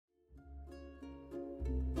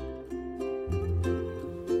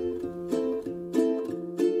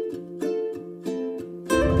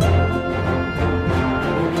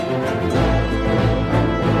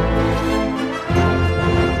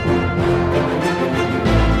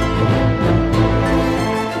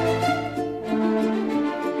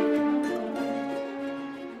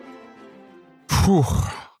Whew.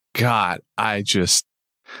 God,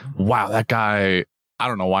 wow, that guy, I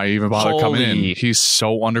don't know why he even bothered coming in. He's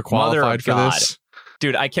so underqualified for this.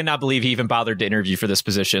 Dude, I cannot believe he even bothered to interview for this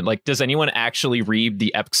position. Like, does anyone actually read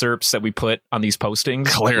the excerpts that we put on these postings?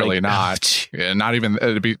 Clearly not. Yeah, not even,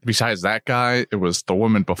 besides that guy, it was the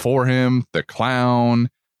woman before him, the clown,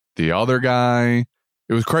 the other guy.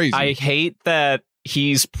 It was crazy. I hate that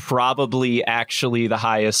he's probably actually the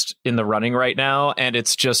highest in the running right now, and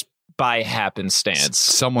it's just by happenstance.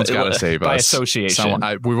 Someone's got to save us. By association.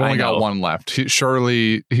 We've only got one left.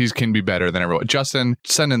 Surely he can be better than everyone. Justin,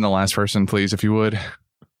 send in the last person, please, if you would.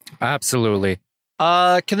 Absolutely.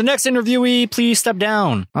 Can the next interviewee please step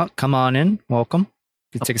down? Oh, come on in. Welcome.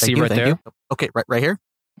 You take a seat right there. Okay, right here.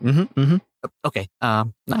 Okay.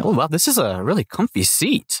 Oh wow, this is a really comfy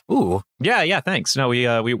seat. Ooh. Yeah. Thanks. No,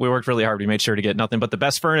 we worked really hard. We made sure to get nothing but the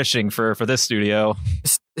best furnishing for this studio.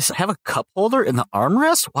 Does it have a cup holder in the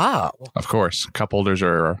armrest? Wow. Of course, cup holders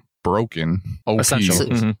are broken.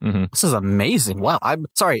 Essentially. This is amazing. Wow. I'm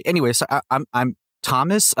sorry. Anyway, so I'm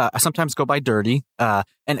Thomas. I sometimes go by Derty.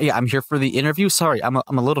 And yeah, I'm here for the interview. Sorry, I'm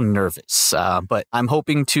a little nervous, but I'm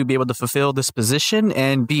hoping to be able to fulfill this position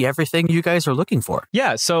and be everything you guys are looking for.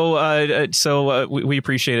 Yeah. So we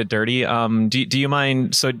appreciate it, Derty. Do you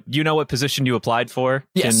mind? So you know what position you applied for?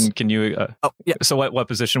 Yes. Can you? Yeah. So what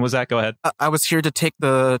position was that? Go ahead. I was here to take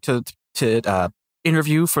to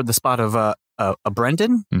interview for the spot of a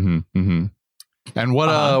Brendan. And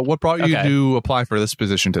what brought you to apply for this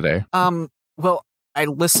position today? Well, I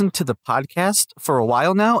listened to the podcast for a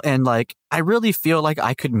while now, and I really feel like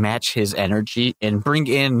I could match his energy and bring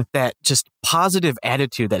in that just positive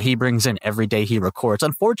attitude that he brings in every day he records.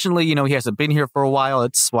 Unfortunately, he hasn't been here for a while.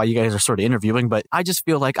 It's why you guys are sort of interviewing, but I just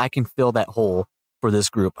feel like I can fill that hole for this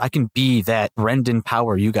group. I can be that Brendan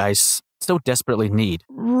Power you guys so desperately need.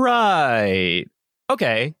 Right.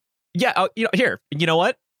 Okay. Yeah. Here, you know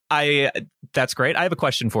what? That's great. I have a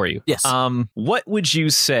question for you. Yes. What would you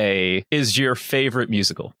say is your favorite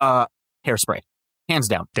musical? Hairspray. Hands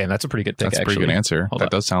down. Damn, that's a pretty good pick. That's a pretty good answer. That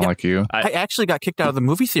does sound like you. I actually got kicked out of the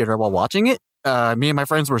movie theater while watching it. Me and my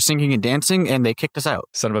friends were singing and dancing, and they kicked us out.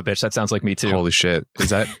 Son of a bitch. That sounds like me too. Holy shit. Is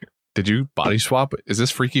that... Did you body swap? Is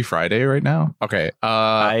this Freaky Friday right now? Okay.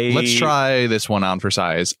 Let's try this one on for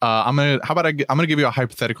size. I'm gonna give you a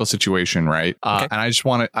hypothetical situation, right? Okay. And I just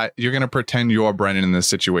want to, you're gonna pretend you're Brendan in this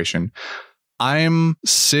situation. I'm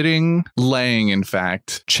laying, in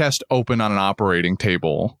fact, chest open on an operating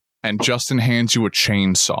table, and Justin hands you a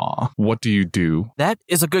chainsaw. What do you do? That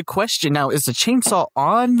is a good question. Now, is the chainsaw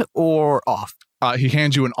on or off? He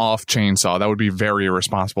hands you an off chainsaw. That would be very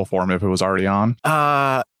irresponsible for him if it was already on.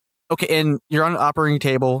 Okay, and you're on an operating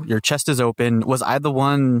table. Your chest is open. Was I the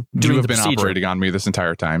one doing the procedure? You have been operating on me this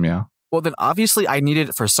entire time, yeah. Well, then obviously I needed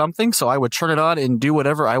it for something, so I would turn it on and do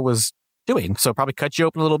whatever I was doing. So probably cut you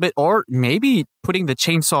open a little bit, or maybe putting the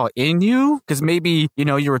chainsaw in you, because maybe,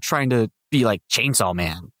 you were trying to be like Chainsaw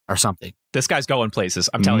Man or something. This guy's going places.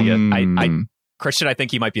 I'm telling you. Christian, I think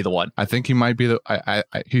he might be the one. I think he might be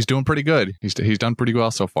he's doing pretty good. He's done pretty well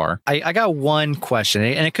so far. I got one question,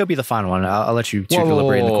 and it could be the final one. I'll let you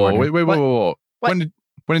deliberate in the corner. Wait. When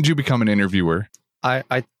did you become an interviewer? I'm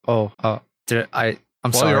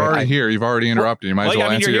sorry. You're already here. You've already interrupted. You might as well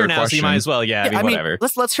answer your question. So you might as well. Yeah, whatever.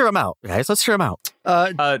 Let's hear him out, guys. Let's hear him out.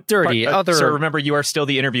 Dirty. Sir, remember, you are still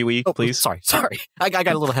the interviewee, please. Sorry. I got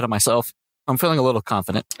a little ahead of myself. I'm feeling a little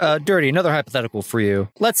confident. Dirty, another hypothetical for you.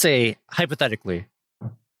 Let's say, hypothetically,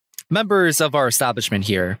 members of our establishment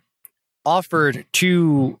here offered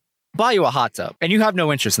to buy you a hot tub, and you have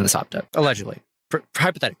no interest in this hot tub, allegedly.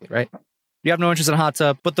 Hypothetically, right? You have no interest in a hot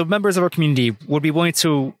tub, but the members of our community would be willing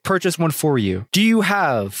to purchase one for you. Do you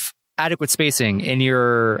have adequate spacing in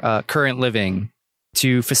your current living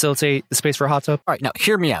to facilitate the space for a hot tub? All right, now,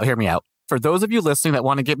 hear me out. For those of you listening that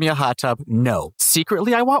want to get me a hot tub, no.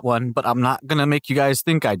 Secretly, I want one, but I'm not going to make you guys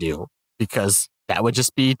think I do, because that would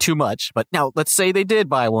just be too much. But now, let's say they did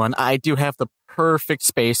buy one. I do have the perfect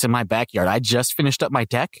space in my backyard. I just finished up my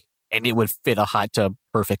deck, and it would fit a hot tub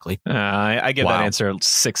perfectly. I give that answer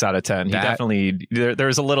 6 out of 10. He definitely,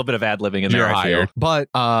 there's a little bit of ad-libbing in there. You're hired. But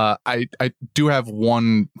I do have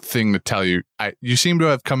one thing to tell you. You seem to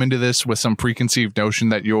have come into this with some preconceived notion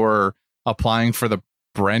that you're applying for the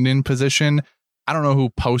Brendan position. I don't know who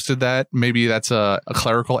posted that. Maybe that's a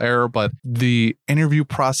clerical error, but the interview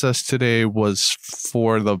process today was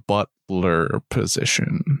for the butler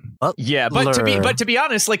position. Yeah, but to be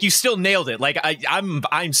honest, you still nailed it.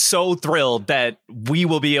 I'm so thrilled that we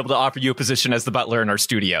will be able to offer you a position as the butler in our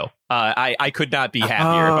studio. I could not be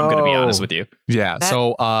happier, if I'm going to be honest with you. Yeah.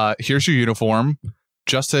 So here's your uniform.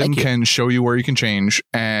 Justin can show you where you can change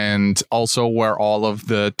and also where all of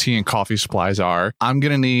the tea and coffee supplies are. I'm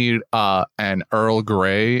going to need an Earl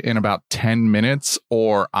Grey in about 10 minutes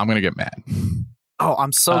or I'm going to get mad. Oh,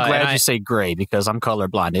 I'm so glad you say gray because I'm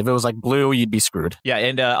colorblind. If it was like blue, you'd be screwed. Yeah,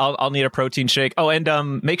 and I'll need a protein shake. Oh,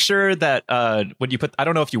 and make sure that when you put, I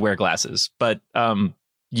don't know if you wear glasses, but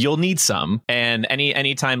you'll need some. And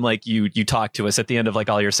anytime like you talk to us at the end of like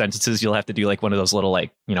all your sentences, you'll have to do like one of those little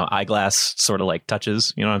like, you know, eyeglass sort of like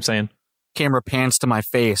touches. You know what I'm saying? Camera pans to my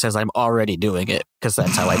face as I'm already doing it because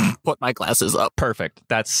that's how I put my glasses up. Perfect.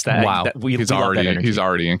 That's that. Wow. He's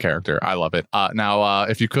already in character. I love it. Now,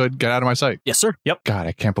 if you could get out of my sight. Yes, sir. Yep. God,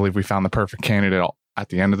 I can't believe we found the perfect candidate at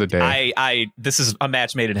the end of the day. This is a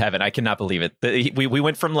match made in heaven. I cannot believe it. We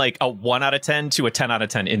went from like a 1 out of 10 to a 10 out of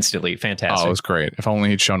 10 instantly. Fantastic. Oh, it was great. If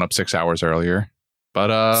only he'd shown up 6 hours earlier. But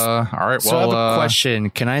all right. So I have a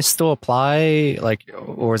question. Can I still apply? Like,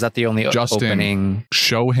 or is that the only Justin, opening?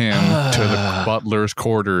 Show him to the butler's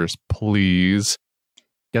quarters, please.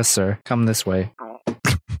 Yes, sir. Come this way.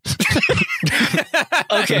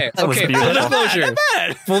 Okay. That was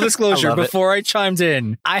beautiful. Full disclosure. I Before I chimed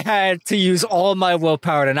in, I had to use all my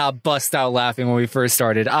willpower to not bust out laughing when we first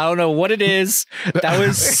started. I don't know what it is. That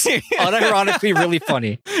was unironically really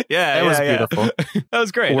funny. Yeah, that was beautiful. That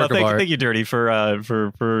was great. Work of art. Thank you, Dirty,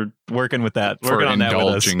 for working with that. For working on that with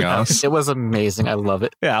indulging us. It was amazing. I love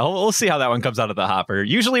it. Yeah, we'll see how that one comes out of the hopper.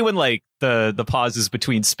 Usually when like the pauses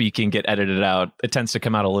between speaking get edited out, it tends to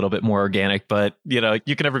come out a little bit more organic, but you know,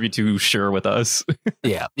 you can never be too sure with us.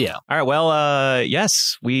 Yeah. All right, well,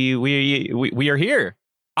 yes, we are here.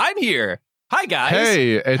 I'm here. Hi guys.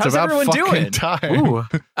 Hey, it's How's about everyone fucking doing? time. Ooh.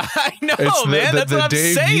 I know, It's man. That's what I'm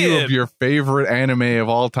debut saying. of your favorite anime of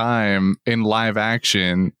all time in live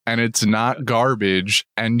action, and it's not garbage,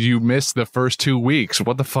 and you missed the first 2 weeks.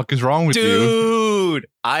 What the fuck is wrong with you? Dude,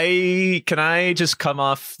 can I just come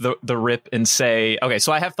off the rip and say, okay,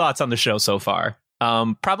 so I have thoughts on the show so far.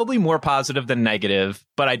 Probably more positive than negative,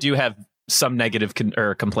 but I do have some negative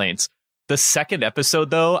complaints. The second episode,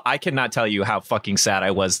 though, I cannot tell you how fucking sad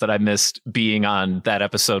I was that I missed being on that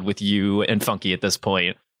episode with you and Funky at this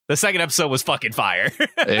point. The second episode was fucking fire.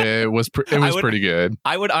 It was pretty good.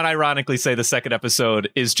 I would unironically say the second episode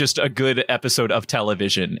is just a good episode of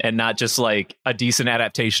television and not just like a decent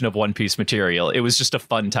adaptation of One Piece material. It was just a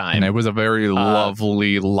fun time. And it was a very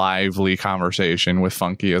lovely, lively conversation with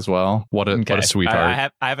Funky as well. What a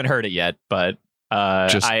sweetheart. I haven't heard it yet, but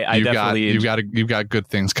you've got good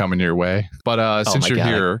things coming your way. But since you're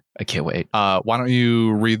here, I can't wait. Why don't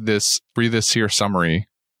you read this here summary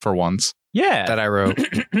for once? Yeah, that I wrote.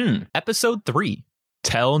 Episode 3,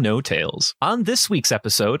 Tell No Tales. On this week's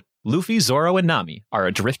episode, Luffy, Zoro, and Nami are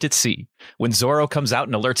adrift at sea when Zoro comes out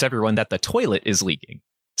and alerts everyone that the toilet is leaking.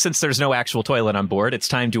 Since there's no actual toilet on board, it's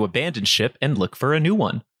time to abandon ship and look for a new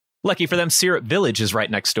one. Lucky for them, Syrup Village is right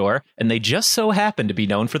next door, and they just so happen to be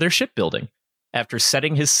known for their shipbuilding. After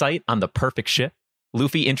setting his sight on the perfect ship,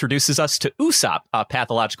 Luffy introduces us to Usopp, a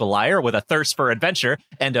pathological liar with a thirst for adventure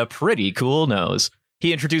and a pretty cool nose.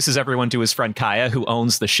 He introduces everyone to his friend Kaya, who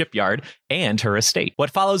owns the shipyard and her estate. What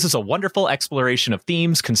follows is a wonderful exploration of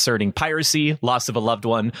themes concerning piracy, loss of a loved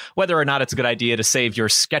one, whether or not it's a good idea to save your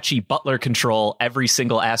sketchy butler control every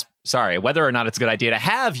single whether or not it's a good idea to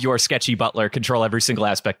have your sketchy butler control every single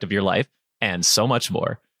aspect of your life, and so much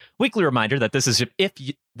more. Weekly reminder that if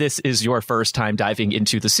this is your first time diving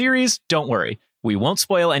into the series, don't worry. We won't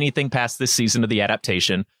spoil anything past this season of the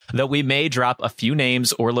adaptation, though we may drop a few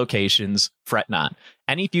names or locations. Fret not.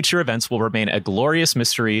 Any future events will remain a glorious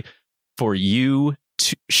mystery for you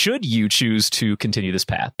should you choose to continue this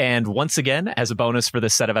path. And once again, as a bonus for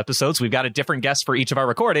this set of episodes, we've got a different guest for each of our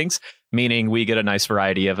recordings, meaning we get a nice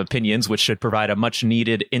variety of opinions, which should provide a much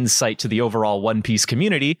needed insight to the overall One Piece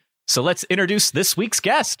community. So let's introduce this week's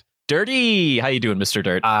guest. Dirty, how you doing, Mr.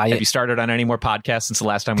 Dirt? Have you started on any more podcasts since the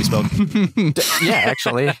last time we spoke? Yeah,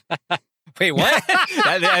 actually. Wait, what?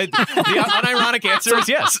 The unironic answer is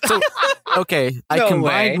yes. So, okay, I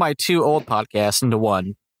combined my 2 old podcasts into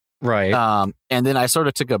one. Right. And then I sort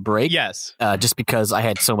of took a break. Yes. Just because I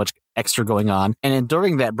had so much extra going on. And then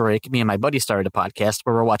during that break, me and my buddy started a podcast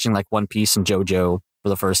where we're watching like One Piece and JoJo for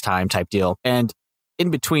the first time type deal. And in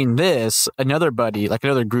between this, another buddy, like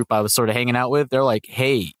another group I was sort of hanging out with, they're like,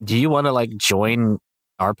 hey, do you want to like join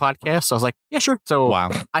our podcast? So I was like, yeah, sure. So wow.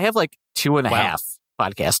 I have like 2.5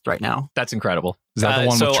 podcasts right now. That's incredible. Is that the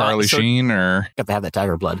one with Charlie Sheen or? Got to have that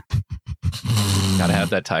tiger blood. Gotta have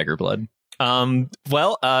that tiger blood.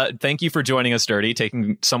 Thank you for joining us, Dirty,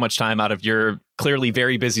 taking so much time out of your clearly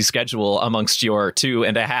very busy schedule amongst your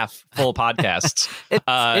 2.5 full podcasts.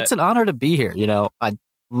 It's an honor to be here. You know,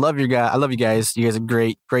 Love your guy. I love you guys. You guys are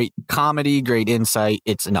great comedy, great insight.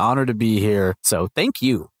 It's an honor to be here. So thank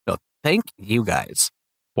you. No, thank you guys.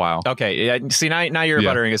 Wow. Okay. Yeah, see, now you're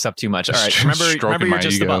buttering us up too much. All right. Remember you're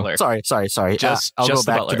just ego. the butler. Sorry. I'll go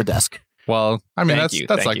back to the desk. Well, I mean, Thank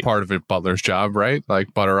that's like you. part of a butler's job, right?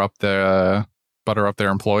 Like butter up their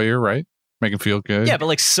employer, right? Make them feel good. Yeah, but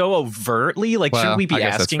like so overtly, like Well, shouldn't we be I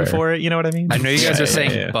guess that's asking fair. for it? You know what I mean? I know you guys are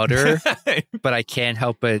saying yeah. butter, but I can't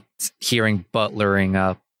help but hearing butlering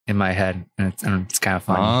up in my head. And it's kind of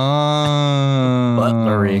funny.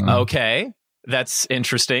 Butlering. Okay. That's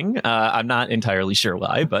interesting. I'm not entirely sure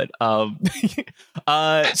why, but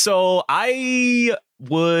so I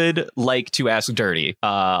would like to ask Derty.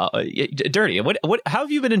 Derty, what how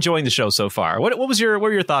have you been enjoying the show so far? What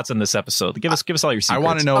were your thoughts on this episode? Give us all your secrets. I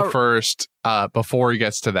want to know first, before he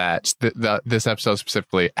gets to that, this episode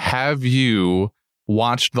specifically, have you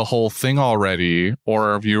watched the whole thing already,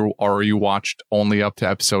 or are you watched only up to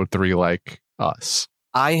episode 3 like us?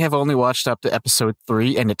 I have only watched up to episode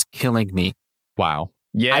 3, and it's killing me. Wow.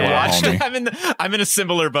 Yeah, I watched it. I'm in a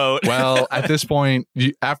similar boat. Well, at this point,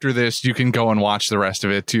 after this, you can go and watch the rest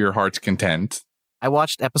of it to your heart's content. I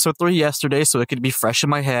watched episode 3 yesterday, so it could be fresh in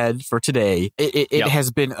my head for today. It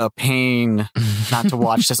has been a pain not to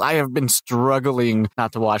watch this. I have been struggling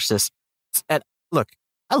not to watch this. And look,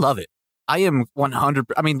 I love it. I am 100.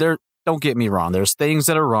 I mean, don't get me wrong. There's things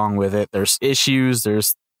that are wrong with it. There's issues.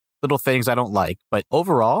 There's little things I don't like. But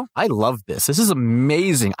overall, I love this. This is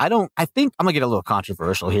amazing. I think I'm going to get a little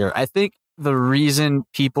controversial here. I think the reason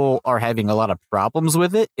people are having a lot of problems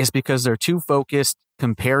with it is because they're too focused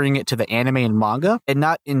comparing it to the anime and manga and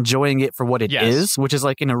not enjoying it for what it is, which is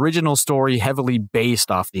like an original story heavily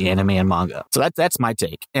based off the anime and manga. So that's my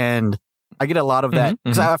take. And I get a lot of that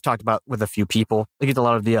because I've talked about with a few people. I get a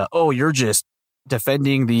lot of the, you're just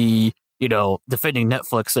defending defending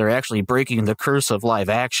Netflix. They're actually breaking the curse of live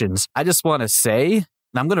actions. I just want to say, and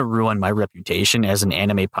I'm going to ruin my reputation as an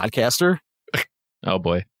anime podcaster. Oh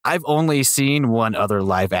boy. I've only seen one other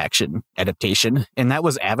live action adaptation, and that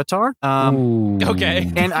was Avatar.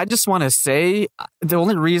 Okay. And I just want to say the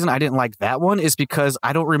only reason I didn't like that one is because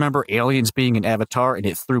I don't remember aliens being an Avatar, and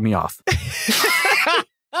it threw me off.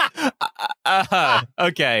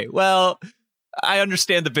 Okay. Well, I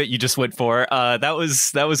understand the bit you just went for. That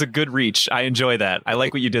was a good reach. I enjoy that. I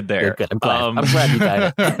like what you did there. Good. I'm glad you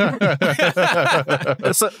got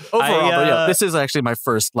it. So overall, this is actually my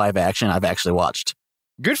first live action I've actually watched.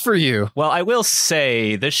 Good for you. Well, I will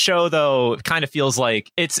say this show, though, kind of feels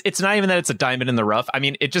like it's not even that it's a diamond in the rough. I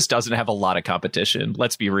mean, it just doesn't have a lot of competition.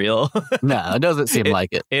 Let's be real. No, it doesn't seem like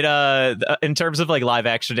it. In terms of like live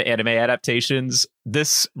action to anime adaptations,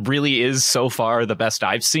 this really is so far the best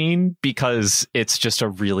I've seen because it's just a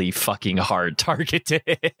really fucking hard target to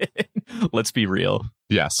hit. Let's be real.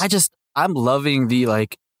 Yes. I'm loving the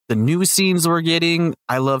new scenes we're getting.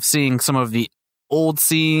 I love seeing some of the old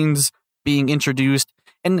scenes being introduced.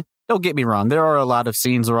 And don't get me wrong, there are a lot of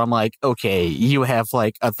scenes where I'm like, okay, you have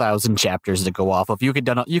like 1,000 chapters to go off of. You could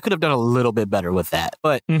have done a little bit better with that.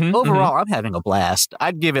 But overall, I'm having a blast.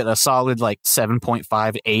 I'd give it a solid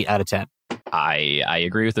 7.5 to 8 out of 10. I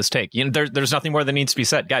agree with this take. There's nothing more that needs to be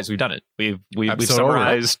said, guys. We've done it. We've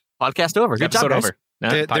summarized. Podcast over. Good job, guys.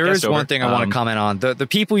 Over. There is one thing I want to comment on. The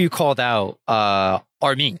people you called out are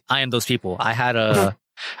me. I am those people. I had a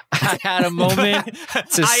moment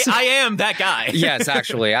to I am that guy. Yes,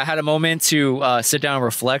 actually. I had a moment to sit down and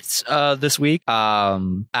reflect this week.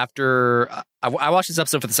 After I watched this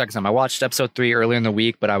episode for the second time. I watched episode 3 earlier in the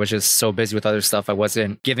week, but I was just so busy with other stuff. I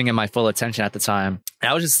wasn't giving it my full attention at the time.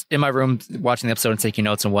 And I was just in my room watching the episode and taking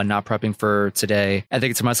notes and whatnot, prepping for today. I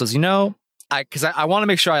think to myself, because I want to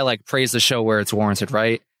make sure I praise the show where it's warranted,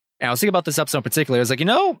 right? And I was thinking about this episode in particular. I was like,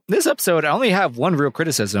 this episode, I only have one real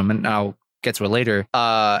criticism, and I'll get to it later.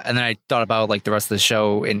 And then I thought about the rest of the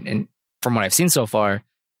show and from what I've seen so far.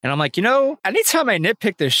 And I'm like, anytime I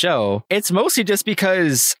nitpick this show, it's mostly just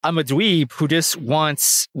because I'm a dweeb who just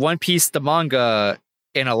wants One Piece, the manga,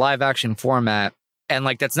 in a live action format. And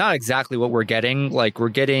that's not exactly what we're getting. We're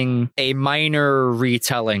getting a minor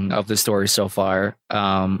retelling of the story so far.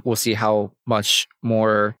 We'll see how much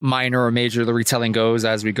more minor or major the retelling goes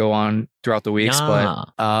as we go on throughout the weeks. Yeah.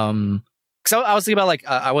 But so I was thinking about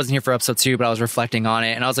I wasn't here for episode 2, but I was reflecting on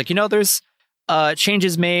it, and I was like, there's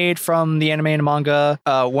changes made from the anime and manga.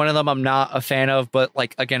 One of them I'm not a fan of, but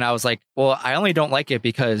again, I was like, well, I only don't like it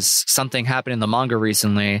because something happened in the manga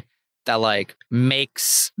recently that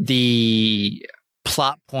makes the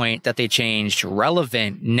plot point that they changed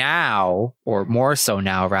relevant now, or more so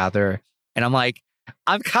now rather. And I'm like,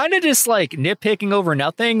 I'm kind of just nitpicking over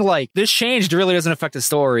nothing. This change really doesn't affect the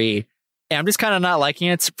story. And I'm just kind of not liking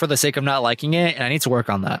it for the sake of not liking it, and I need to work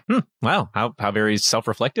on that. Wow, how very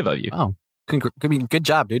self-reflective of you. Oh, good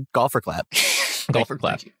job, dude. Golfer clap. Golfer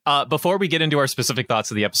clap. Before we get into our specific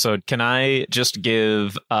thoughts of the episode, can I just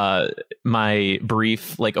give my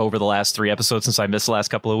brief, like, over the last 3 episodes since I missed the last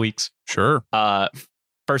couple of weeks? Sure.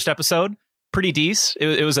 First episode, pretty decent.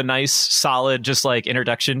 It was a nice, solid, just like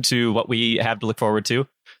introduction to what we have to look forward to.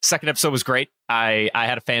 Second episode was great. I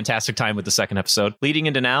had a fantastic time with the second episode. Leading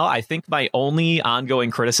into now, I think my only ongoing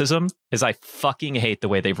criticism is I fucking hate the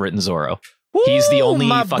way they've written Zorro. He's the only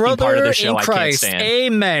fucking part of the show I can't stand.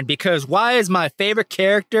 Amen. Because why is my favorite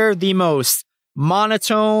character the most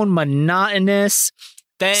monotone, monotonous,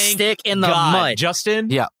 stick in the mud? Justin?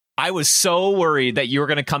 Yeah. I was so worried that you were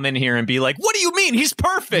going to come in here and be like, what do you mean? He's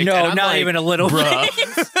perfect. No, not even a little bit.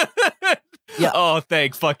 Yeah. Oh,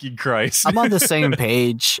 thank fucking Christ. I'm on the same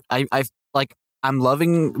page. I'm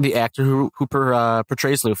loving the actor who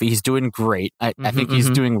portrays Luffy. He's doing great. I think he's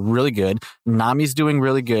doing really good. Nami's doing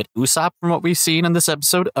really good. Usopp, from what we've seen in this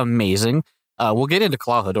episode, amazing. We'll get into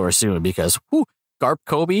Claw Hedora soon because Garp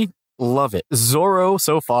Kobe, love it. Zoro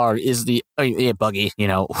so far is Buggy,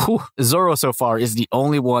 Zoro so far is the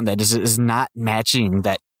only one that is not matching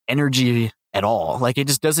that energy at all. Like, it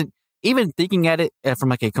just doesn't, even thinking at it from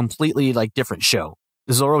like a completely like different show,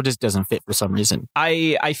 Zoro just doesn't fit for some reason.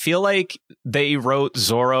 I feel like they wrote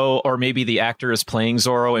Zoro, or maybe the actor is playing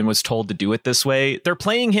Zoro and was told to do it this way. They're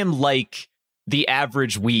playing him like the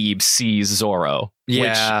average weeb sees Zoro,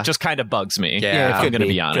 which just kind of bugs me. Yeah, if I'm going to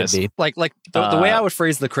be honest. Like the way I would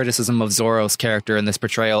phrase the criticism of Zoro's character in this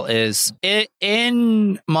portrayal is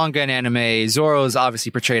in manga and anime, Zoro is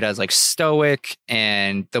obviously portrayed as like stoic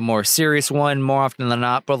and the more serious one more often than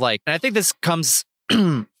not. But like, and I think this comes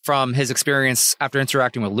from his experience after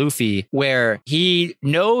interacting with Luffy, where he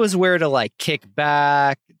knows where to like kick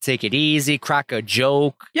back, take it easy, crack a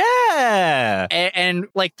joke. Yeah. And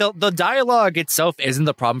like the dialogue itself isn't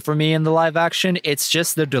the problem for me in the live action. It's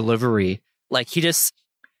just the delivery. Like he just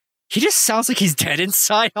sounds like he's dead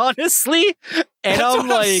inside, honestly. And That's I'm what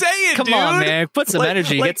like, I'm saying, come dude. on, man, put some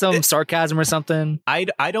energy, like, get some sarcasm or something.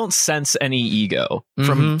 I don't sense any ego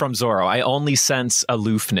from Zoro. I only sense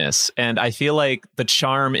aloofness. And I feel like the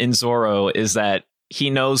charm in Zoro is that he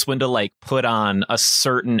knows when to like put on a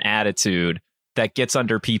certain attitude that gets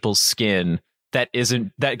under people's skin that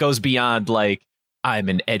goes beyond like, I'm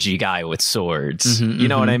an edgy guy with swords. You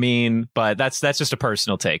know what I mean? But that's just a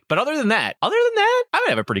personal take. But other than that, I would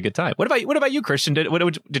have a pretty good time. What about you, Christian?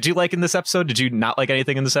 Did you like in this episode? Did you not like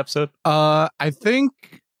anything in this episode? I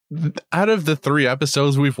think out of the 3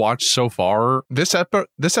 episodes we've watched so far, this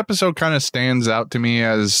episode kind of stands out to me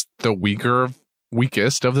as the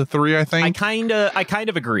weakest of the 3, I think. I kind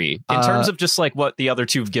of agree. In terms of just like what the other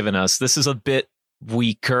 2 have given us, this is a bit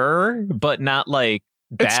weaker, but not like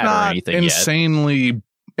bad it's not or anything insanely yet.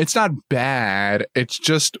 It's not bad. It's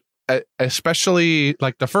just especially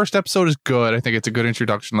like the first episode is good. I think it's a good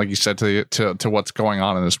introduction, like you said, to what's going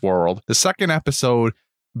on in this world. The second episode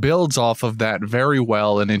builds off of that very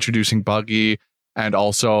well in introducing Buggy and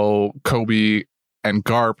also Kobe and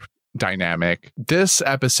Garp dynamic. This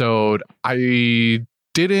episode, I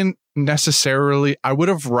didn't necessarily, I would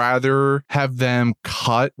have rather have them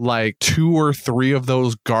cut like 2 or 3 of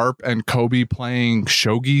those Garp and Kobe playing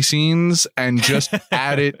shogi scenes and just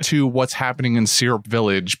add it to what's happening in Syrup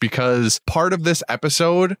Village, because part of this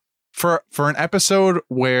episode, for an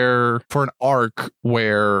arc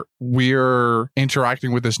where we're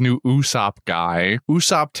interacting with this new Usopp guy,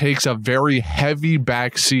 Usopp takes a very heavy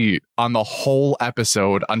backseat on the whole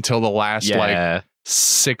episode until the last like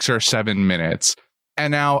 6 or 7 minutes.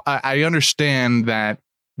 And now I understand that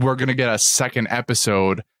we're going to get a second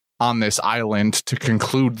episode on this island to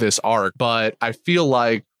conclude this arc, but I feel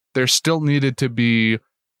like there still needed to be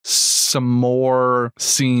some more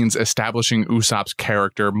scenes establishing Usopp's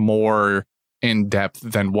character more in depth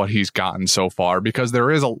than what he's gotten so far, because there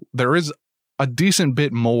is a decent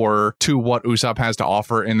bit more to what Usopp has to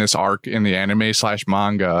offer in this arc in the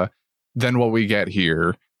anime/manga than what we get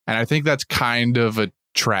here. And I think that's kind of a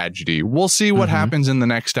tragedy. We'll see what happens in the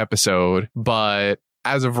next episode, but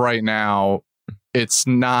as of right now, it's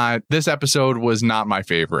not. This episode was not my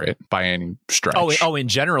favorite by any stretch. Oh, in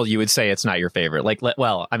general, you would say it's not your favorite. Like,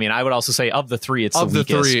 well, I mean, I would also say of the 3, it's of the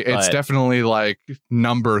the weakest, 3. It's definitely like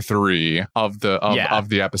number 3 of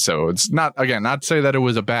the episodes. Not to say that it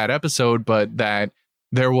was a bad episode, but that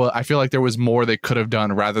I feel like there was more they could have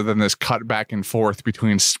done rather than this cut back and forth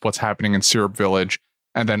between what's happening in Syrup Village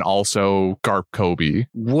and then also Garp Kobe.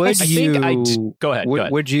 Go ahead.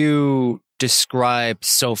 Would you describe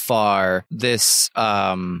so far this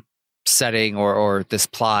setting or this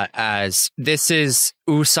plot as this is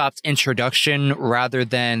Usopp's introduction rather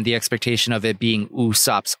than the expectation of it being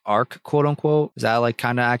Usopp's arc, quote unquote. Is that like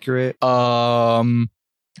kind of accurate?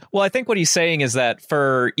 Well, I think what he's saying is that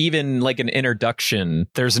for even like an introduction,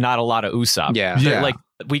 there's not a lot of Usopp. Yeah. Like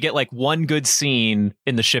we get like one good scene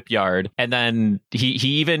in the shipyard, and then he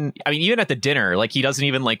even at the dinner, like he doesn't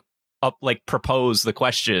even like propose the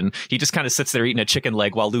question. He just kind of sits there eating a chicken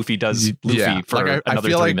leg while Luffy does Luffy for another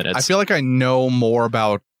 3 minutes. I feel like I know more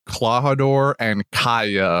about Clawhador and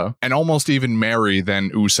Kaya and almost even Mary than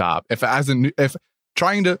Usopp. If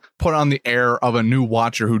trying to put on the air of a new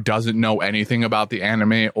watcher who doesn't know anything about the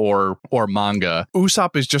anime or manga,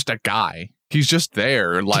 Usopp is just a guy. He's just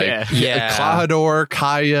there. Like Clawhador,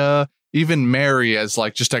 Kaya, even Mary as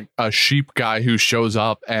like just a sheep guy who shows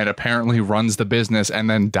up and apparently runs the business and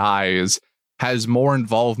then dies, has more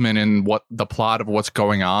involvement in what the plot of what's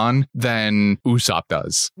going on than Usopp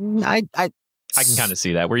does. I can kind of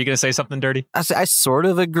see that. Were you going to say something, Derty? I sort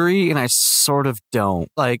of agree and I sort of don't.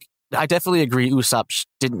 Like, I definitely agree Usopp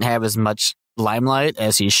didn't have as much limelight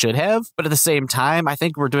as he should have. But at the same time, I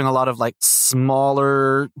think we're doing a lot of like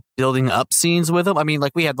smaller building up scenes with him. I mean,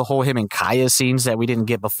 like we had the whole him and Kaya scenes that we didn't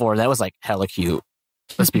get before. That was like hella cute.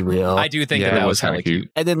 Let's be real. I do think that was hella cute.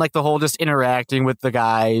 And then like the whole just interacting with the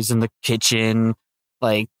guys in the kitchen,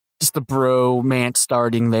 like just the bromance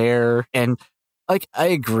starting there. And like, I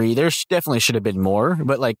agree. There definitely should have been more,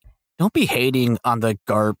 but like, don't be hating on the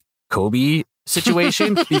Garp Kobe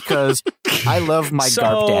situation because I love my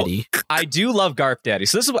Garp Daddy. I do love Garp Daddy.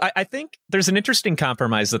 So this is, I think there's an interesting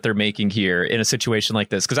compromise that they're making here in a situation like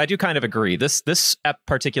this, because I do kind of agree. This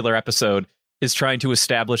particular episode is trying to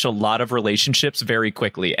establish a lot of relationships very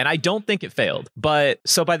quickly, and I don't think it failed. But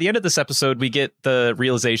so by the end of this episode, we get the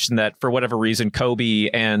realization that for whatever reason, Kobe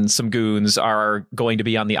and some goons are going to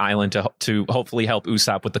be on the island to hopefully help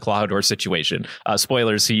Usopp with the Clawhador situation.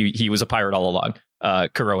 Spoilers: he was a pirate all along.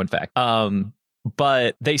 Kuro, in fact.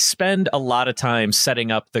 But they spend a lot of time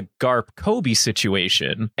setting up the Garp Kobe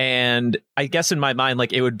situation. And I guess in my mind,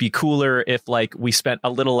 like it would be cooler if like we spent a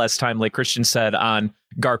little less time, like Christian said, on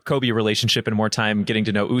Garp Kobe relationship and more time getting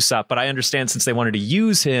to know Usopp. But I understand since they wanted to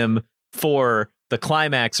use him for the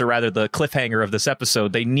climax, or rather the cliffhanger of this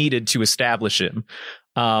episode, they needed to establish him.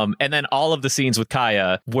 And then all of the scenes with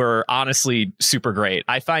Kaya were honestly super great.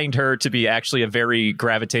 I find her to be actually a very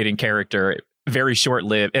gravitating character. Very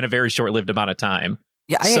short-lived amount of time.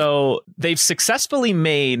 Yeah, so they've successfully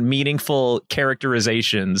made meaningful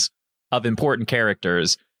characterizations of important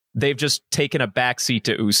characters. They've just taken a backseat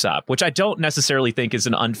to Usopp, which I don't necessarily think is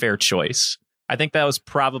an unfair choice. I think that was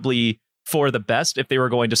probably for the best if they were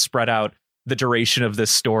going to spread out the duration of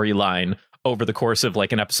this storyline over the course of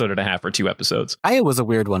like an episode and a half or 2 episodes. It was a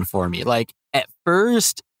weird one for me. Like at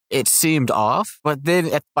first, it seemed off, but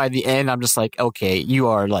then by the end, I'm just like, okay, you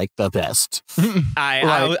are like the best.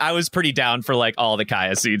 I was pretty down for like all the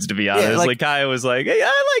Kaya scenes, to be honest. Yeah, like Kaya was like, hey,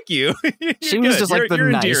 I like you. She was just like the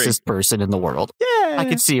nicest person in the world. Yeah, I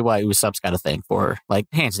could see why Usopp's got a thing for her, like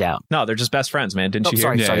hands down. No, they're just best friends, man. Didn't you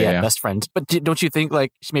hear? Sorry, best friends. But don't you think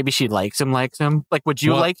like maybe she likes him? Like, would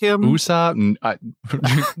you like him? Usopp?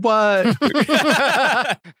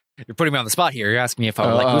 What? You're putting me on the spot here. You're asking me if I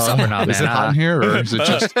would like Usopp or not, man. Is it hot in here, or is it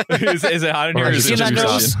just... is it hot in here, or is it just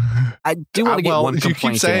nose? I do want to get one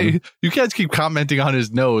complaint. You guys keep commenting on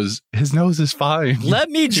his nose. His nose is fine. Let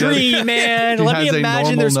me dream, man. Let me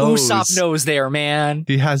imagine there's Usopp nose there, man.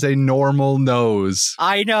 He has a normal nose.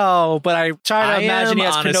 I know, but I try to imagine he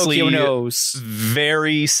has Pinocchio nose.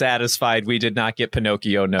 Very satisfied we did not get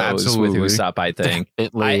Pinocchio nose with Usopp, I think.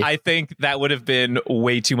 I think that would have been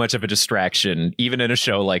way too much of a distraction, even in a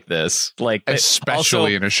show like this. Like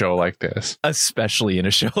especially in a show like this. Especially in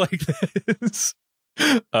a show like this.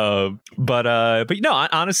 But no,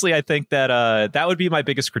 honestly, I think that that would be my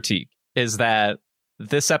biggest critique, is that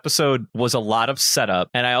this episode was a lot of setup,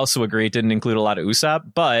 and I also agree it didn't include a lot of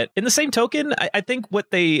Usopp. But in the same token, I think what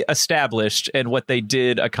they established and what they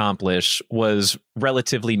did accomplish was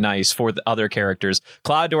relatively nice for the other characters.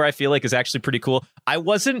 Clawhador, I feel like, is actually pretty cool. I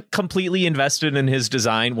wasn't completely invested in his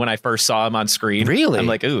design when I first saw him on screen. Really? I'm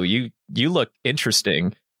like, ooh, you look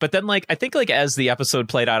interesting. But then, like, I think, like, as the episode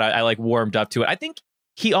played out, I like warmed up to it. I think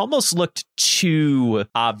he almost looked too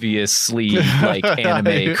obviously like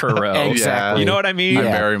anime Kuro. Exactly. You know what I mean? I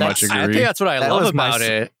very much agree. I think that's what I love about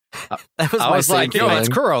it. I was like, yo, that's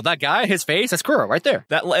Kuro. That guy, his face, that's Kuro right there.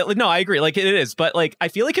 No, I agree. Like, it is. But, like, I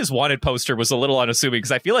feel like his wanted poster was a little unassuming,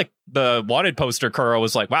 because I feel like the wanted poster Kuro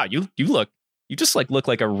was like, wow, you just like look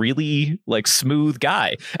like a really like smooth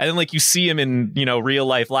guy. And then like you see him in, real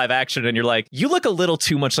life live action, and you're like, you look a little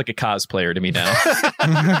too much like a cosplayer to me now.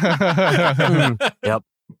 Yep.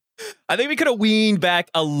 I think we could have weaned back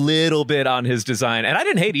a little bit on his design. And I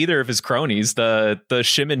didn't hate either of his cronies. The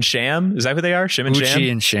Shim and Sham. Is that who they are? Shim and Sham? Uchi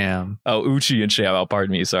and Sham. Oh, Uchi and Sham. Oh,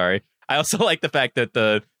 pardon me. Sorry. I also like the fact that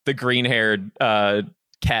the green-haired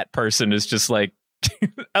cat person is just like...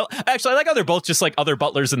 Actually, I like how they're both just like other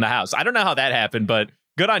butlers in the house. I don't know how that happened, but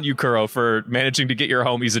good on you, Kuro, for managing to get your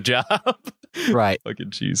homies a job. Right.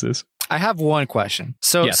 Fucking Jesus. I have one question.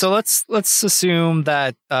 So Yes. so let's assume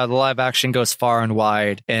that the live action goes far and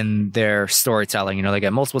wide in their storytelling. You know, they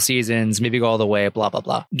get multiple seasons, maybe go all the way, blah blah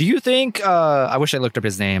blah. Do you think? I wish I looked up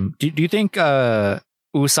his name. Do you think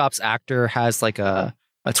Usopp's actor has like a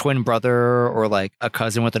twin brother or like a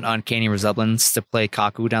cousin with an uncanny resemblance to play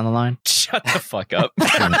Kaku down the line? Shut the fuck up.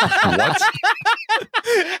 What?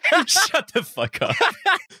 Shut the fuck up.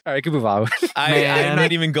 All right, can move on. I'm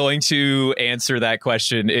not even going to answer that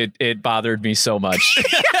question. It bothered me so much.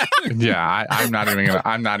 Yeah, I'm not even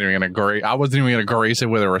gonna grace. I wasn't even gonna grace it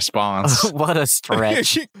with a response. What a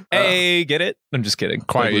stretch. Hey, get it? I'm just kidding.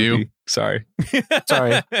 Quiet you. Sorry.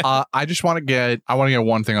 Sorry. I just want to get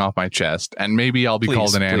one thing off my chest, and maybe I'll be Please,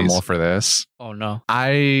 called an animal please. for this. Oh no.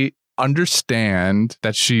 I understand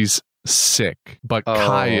that she's sick, but Oh.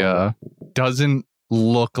 Kaya doesn't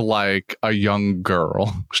look like a young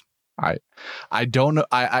girl. I don't know.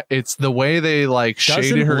 I it's the way they like Doesn't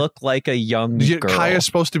shaded her. look like a young Yeah, girl. Kaya's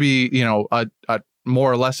supposed to be, a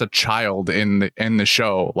more or less a child in the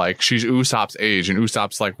show. Like she's Usopp's age, and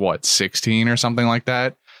Usopp's like what, 16 or something like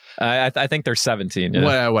that. I think they're 17.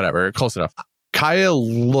 Yeah. Whatever, close enough. Kaya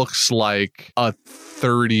looks like a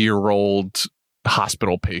 30-year-old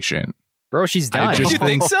hospital patient. Bro, she's I dying. just You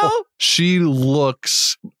think so? She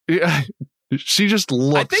looks. She just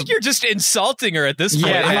looks. I think you're just insulting her at this point.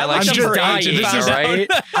 Yeah, man, like, I'm she's just dying, this is right?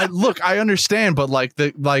 I understand, but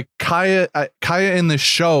Kaya in the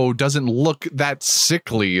show doesn't look that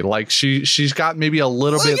sickly. Like she's got maybe a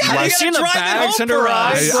little bit yeah, less. you Seen the drive it bags home under her for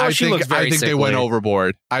us. eyes. Bro, she looks very I think they went sickly.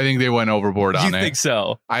 overboard. I think they went overboard on You it. think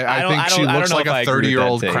so? I think she looks know like if I a agree with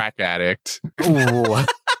 30-year-old that take. crack addict.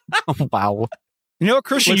 Ooh. Wow. You know what,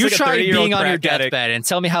 Christian? Looks You like a try 30-year-old being on your crack addict. deathbed and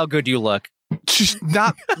tell me how good you look. She's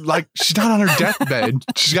not on her deathbed.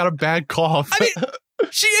 She's got a bad cough. I mean,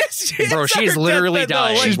 she is. Bro, on she's her literally deathbed, though.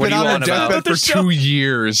 dying. Like, She's What been are you on her on about? deathbed The for show- 2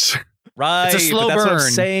 years. Right. It's a slow but that's what I'm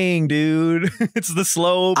burn. saying, dude. It's the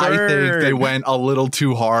slow burn. I think they went a little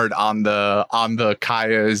too hard on the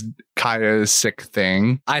Kaya's sick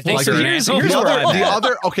thing. I think Like, so. here's the where I'm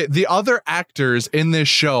other, at. the other actors in this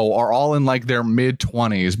show are all in like their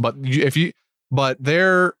mid-20s, but they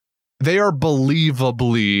are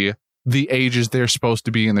believably the ages they're supposed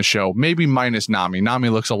to be in the show. Maybe minus Nami. Nami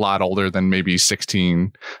looks a lot older than maybe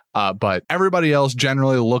 16. But everybody else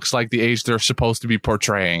generally looks like the age they're supposed to be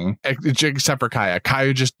portraying, except for Kaya.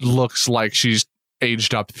 Kaya just looks like she's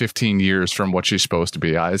aged up 15 years from what she's supposed to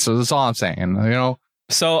be. So that's all I'm saying,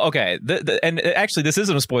 So, okay. And actually, this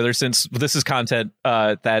isn't a spoiler since this is content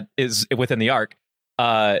that is within the arc.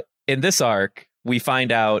 In this arc, we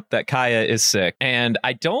find out that Kaya is sick. And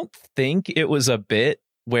I don't think it was a bit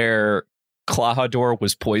where Klahadore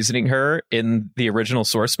was poisoning her in the original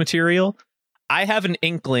source material. I have an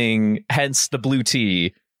inkling, hence the blue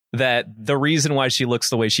tea, that the reason why she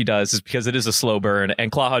looks the way she does is because it is a slow burn,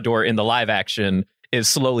 and Klahadore in the live action is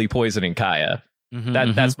slowly poisoning Kaya.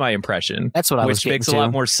 That's my impression. That's what I was Which getting makes to. a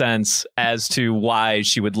lot more sense as to why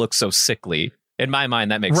she would look so sickly. In my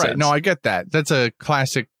mind, that makes right. sense. No, I get that. That's a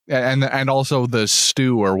classic. And also the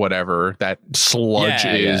stew or whatever that sludge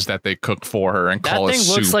is that they cook for her and That call it thing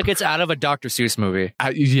soup. looks like it's out of a Dr. Seuss movie.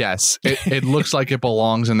 Yes, it looks like it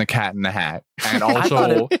belongs in the Cat in the Hat. And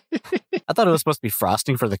also, I thought it was supposed to be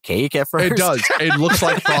frosting for the cake at first. it does. It looks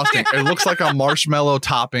like frosting. It looks like a marshmallow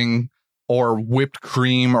topping or whipped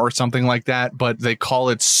cream or something like that, but they call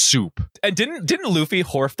it soup. And didn't Luffy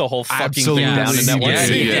horf the whole fucking Absolutely. thing down in that one Yeah,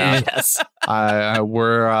 scene? yeah. Yes.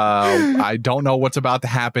 I don't know what's about to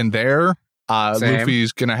happen there. Same.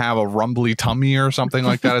 Luffy's gonna have a rumbly tummy or something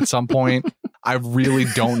like that at some point. I really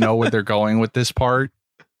don't know where they're going with this part.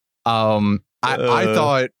 I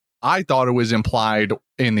thought it was implied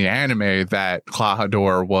in the anime that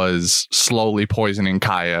Klahadore was slowly poisoning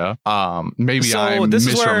Kaya. Maybe So I'm this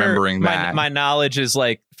is where misremembering that. my knowledge is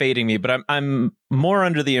like fading me, but I'm more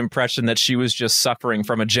under the impression that she was just suffering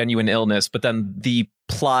from a genuine illness, but then the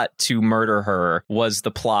plot to murder her was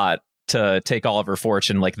the plot to take all of her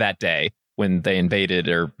fortune like that day when they invaded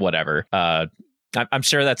or whatever. I'm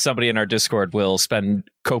sure that somebody in our Discord will spend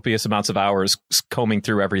copious amounts of hours combing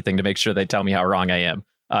through everything to make sure they tell me how wrong I am.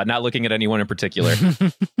 Not looking at anyone in particular.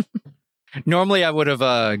 Normally, I would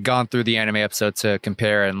have gone through the anime episode to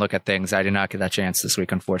compare and look at things. I did not get that chance this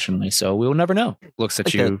week, unfortunately. So we will never know. Looks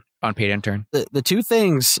at you, unpaid intern. The two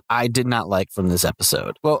things I did not like from this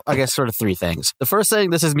episode. Well, I guess sort of three things. The first thing,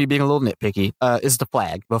 this is me being a little nitpicky, is the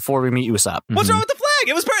flag before we meet Usopp. What's wrong with the flag?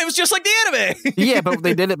 It was just like the anime. Yeah, but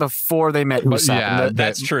they did it before they met Usopp. Yeah,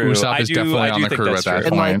 that's true. Usopp is definitely on the crew at that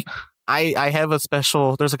And point. I have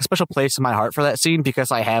there's like a special place in my heart for that scene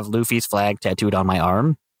because I have Luffy's flag tattooed on my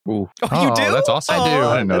arm. Ooh. Oh, you do? That's awesome. I do.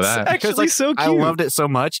 I didn't know that. Actually, so cute. I loved it so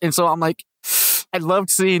much, and so I'm like, I loved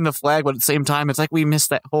seeing the flag, but at the same time, it's like we missed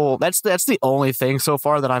that whole. That's the only thing so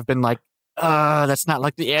far that I've been like, that's not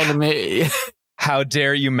like the anime. How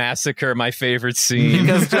dare you massacre my favorite scene?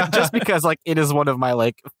 Because just because like it is one of my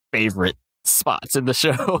like favorite spots in the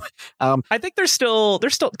show. I think they're still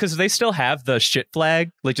because they still have the shit flag.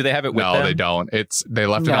 Like, do they have it with them? No, they don't. They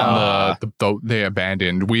left it on the they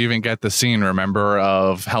abandoned. We even get the scene, remember,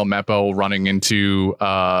 of Helmeppo running into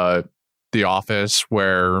the office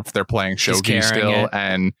where they're playing shogi still,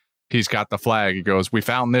 and he's got the flag. He goes, "We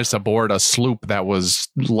found this aboard a sloop that was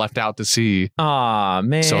left out to sea." Aw,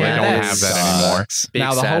 man. So they don't have that anymore.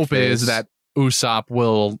 Now the hope is that Usopp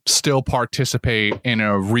will still participate in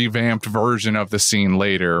a revamped version of the scene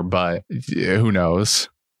later, but who knows?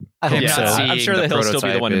 I hope Yeah, so. I'm sure that he'll still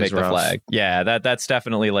be the one to make the rough. flag. Yeah, that's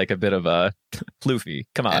definitely like a bit of a Luffy.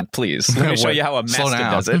 Come on, please. Let me show you how a Slow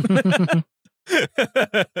master down. does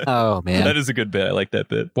it. Oh man, That is a good bit. I like that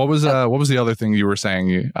bit. What was the other thing you were saying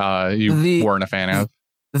you weren't a fan of?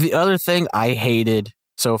 The other thing I hated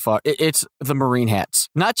so far, it's the Marine hats.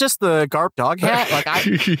 Not just the Garp dog hat. Like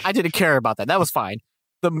I didn't care about that. That was fine.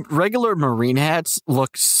 The regular Marine hats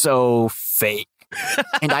look so fake.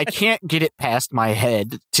 And I can't get it past my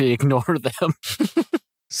head to ignore them.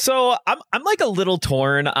 So I'm like a little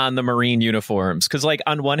torn on the Marine uniforms because, like,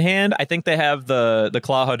 on one hand, I think they have the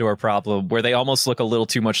Clawhador problem where they almost look a little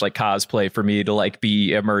too much like cosplay for me to like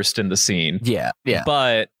be immersed in the scene. Yeah.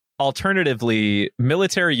 But alternatively,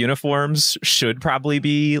 military uniforms should probably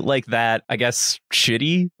be like that. I guess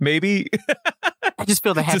shitty, maybe. I just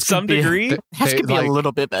feel the hats to some degree. could be like, a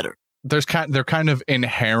little bit better. they're kind of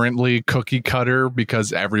inherently cookie cutter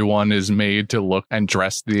because everyone is made to look and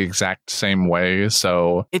dress the exact same way.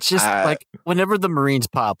 So It's just like whenever the Marines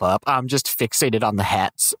pop up, I'm just fixated on the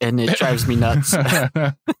hats and it drives me nuts.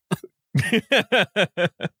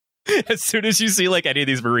 As soon as you see like any of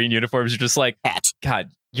these Marine uniforms, you're just like, Hat. God,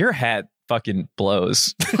 your hat fucking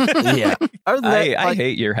blows. Yeah. Other than that, I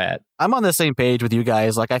hate your hat. I'm on the same page with you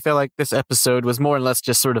guys. Like, I feel like this episode was more or less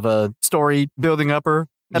just sort of a story building upper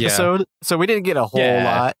episode. So we didn't get a whole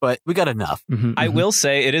lot, but we got enough. I will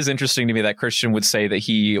say it is interesting to me that Christian would say that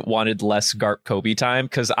he wanted less Garp Kobe time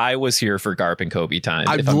because I was here for Garp and Kobe time.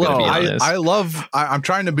 I'm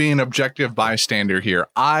trying to be an objective bystander here.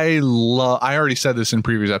 I already said this in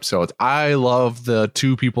previous episodes. I love the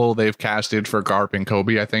two people they've casted for Garp and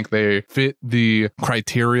Kobe. I think they fit the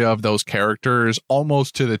criteria of those characters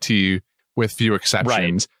almost to the T with few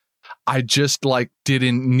exceptions. Right. I just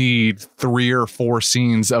didn't need 3 or 4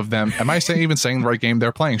 scenes of them. Am I even saying the right game?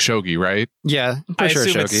 They're playing shogi, right? Yeah, I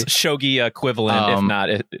assume it's shogi equivalent. If not,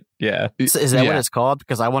 yeah. Is that what it's called?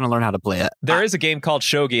 Because I want to learn how to play it. There is a game called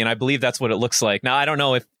shogi, and I believe that's what it looks like. Now, I don't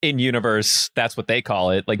know if in universe that's what they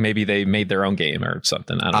call it. Like maybe they made their own game or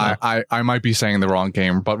something. I don't know. I might be saying the wrong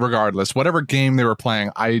game, but regardless, whatever game they were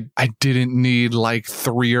playing, I didn't need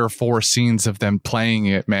 3 or 4 scenes of them playing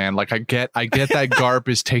it, man. I get that Garp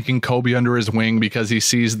is taking Kobe under his wing because he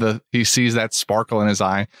sees that sparkle in his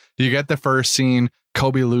eye. You get the first scene,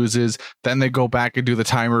 Kobe loses, then they go back and do the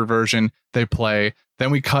timer version, they play, then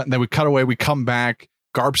we cut away, we come back,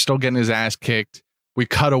 Garp's still getting his ass kicked, we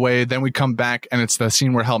cut away, then we come back, and it's the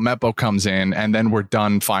scene where Helmeppo comes in, and then we're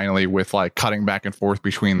done finally with cutting back and forth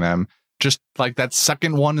between them. Just that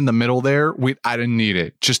second one in the middle there, I didn't need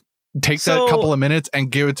it. Just take that couple of minutes and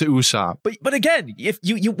give it to Usopp. But again, if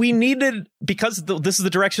we needed, because this is the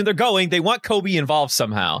direction they're going, they want Kobe involved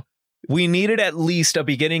somehow. We needed at least a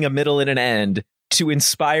beginning, a middle, and an end to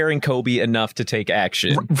inspiring Kobe enough to take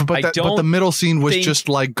action. But the middle scene was just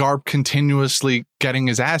Garp continuously getting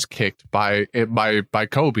his ass kicked by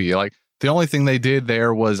Kobe. The only thing they did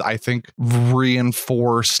there was, I think,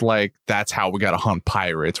 reinforce that's how we got to hunt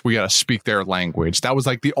pirates. We got to speak their language. That was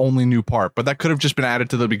the only new part, but that could have just been added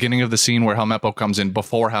to the beginning of the scene where Helmeppo comes in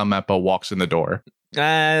before Helmeppo walks in the door.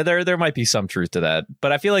 There might be some truth to that,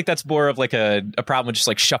 but I feel like that's more of a problem with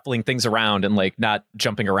just shuffling things around and not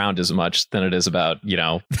jumping around as much than it is about,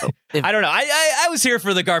 I don't know. I was here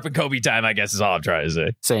for the Garp and Kobe time, I guess is all I'm trying to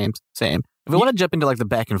say. Same. If we want to jump into the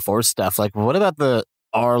back and forth stuff, what about the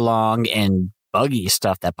Arlong and buggy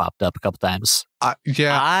stuff that popped up a couple times. I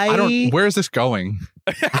don't. Where is this going?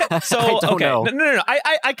 So I don't know. No.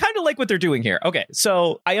 I kind of like what they're doing here. Okay,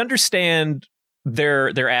 so I understand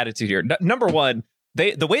their attitude here. Number one,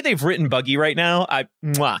 the way they've written Buggy right now,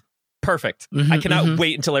 perfect. I cannot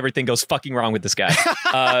wait until everything goes fucking wrong with this guy.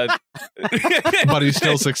 But he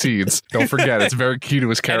still succeeds. Don't forget, it's very key to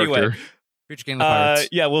his character. Anyway,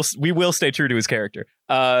 we will stay true to his character.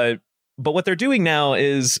 But what they're doing now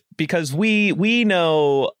is, because we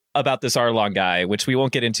know about this Arlong guy, which we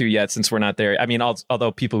won't get into yet since we're not there. I mean,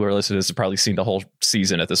 although people who are listening to this have probably seen the whole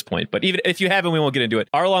season at this point, but even if you haven't, we won't get into it.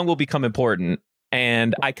 Arlong will become important,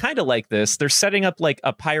 and I kind of like this. They're setting up like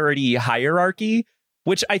a piratey hierarchy,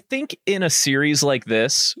 which I think in a series like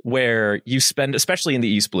this, where you spend, especially in the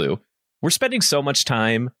East Blue, we're spending so much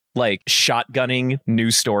time like shotgunning new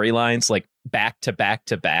storylines, like back to back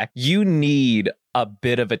to back. You need a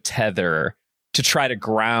bit of a tether to try to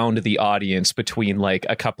ground the audience between like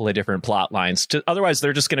a couple of different plot lines. Otherwise,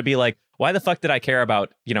 they're just going to be like, why the fuck did I care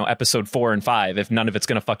about, episode 4 and 5 if none of it's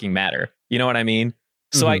going to fucking matter? You know what I mean?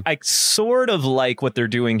 So I sort of like what they're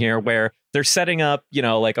doing here, where they're setting up,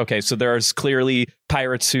 like, okay, so there's clearly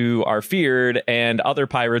pirates who are feared and other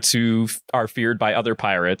pirates who are feared by other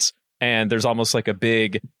pirates. And there's almost like a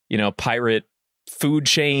big, pirate food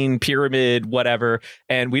chain, pyramid, whatever.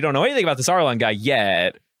 And we don't know anything about this Arlong guy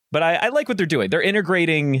yet. But I like what they're doing. They're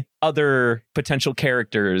integrating other potential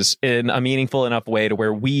characters in a meaningful enough way to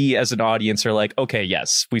where we as an audience are like, okay,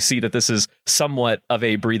 yes, we see that this is somewhat of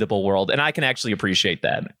a breathable world. And I can actually appreciate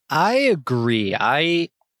that. I agree.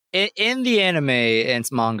 In the anime and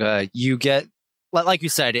manga, you get, like you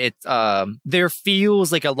said, there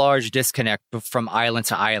feels like a large disconnect from island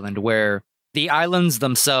to island, where the islands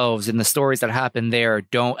themselves and the stories that happen there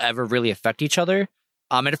don't ever really affect each other.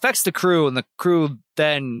 It affects the crew, and the crew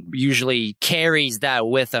then usually carries that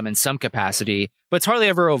with them in some capacity, but it's hardly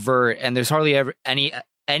ever overt, and there's hardly ever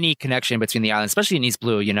any connection between the islands, especially in East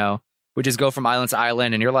Blue, we just go from island to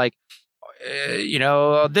island, and you're like,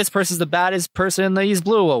 this person's the baddest person in the East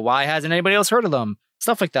Blue. Well, why hasn't anybody else heard of them?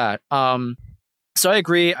 Stuff like that. So I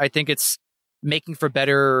agree. I think it's making for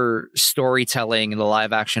better storytelling in the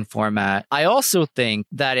live action format. I also think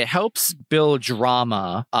that it helps build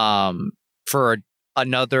drama for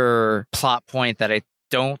another plot point that I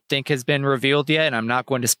don't think has been revealed yet, and I'm not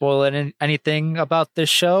going to spoil anything about this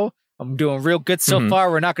show. I'm doing real good so far.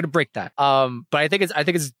 We're not going to break that. But I think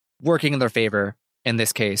it's working in their favor in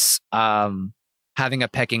this case. Having a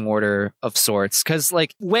pecking order of sorts, because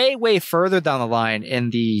like way further down the line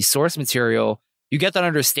in the source material, you get that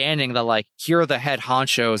understanding that like here are the head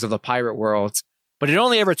honchos of the pirate world. But it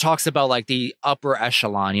only ever talks about like the upper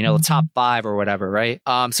echelon, the top 5 or whatever, right?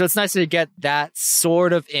 So it's nice to get that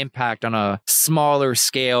sort of impact on a smaller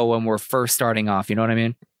scale when we're first starting off. You know what I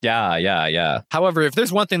mean? Yeah. However, if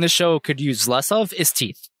there's one thing this show could use less of, is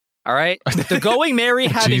teeth. All right? The Going Mary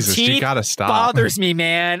having Jesus, teeth you gotta stop. bothers me,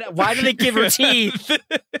 man. Why did they give her teeth?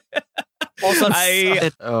 Also,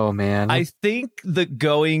 oh, man. I think the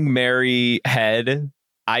Going Mary head,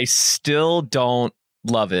 I still don't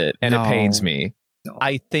love it, and it pains me. No.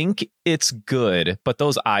 I think it's good, but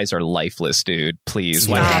those eyes are lifeless, dude. Please,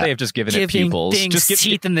 why can't they have just given it pupils? Just give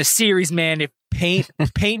teeth in the series, man. If paint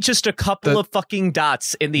just a couple of fucking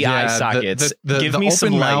dots in the eye sockets. Give me open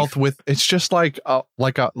some mouth life. with it's just like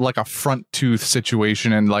a front tooth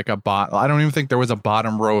situation and like a bot. I don't even think there was a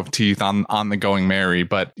bottom row of teeth on the Going Mary,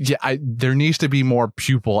 but yeah, there needs to be more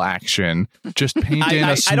pupil action. Just paint in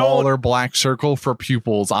a smaller black circle for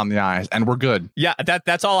pupils on the eyes, and we're good. Yeah,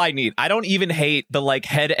 that's all I need. I don't even hate the like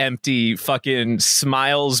head empty fucking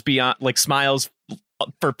smiles beyond like smiles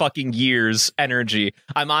for fucking years energy.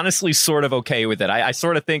 I'm honestly sort of okay with it. I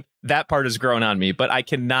sort of think that part has grown on me, but I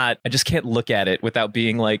just can't look at it without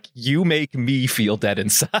being like, you make me feel dead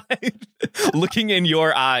inside. Looking in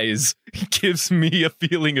your eyes gives me a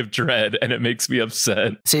feeling of dread, and it makes me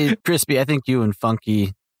upset. See, Crispy, I think you and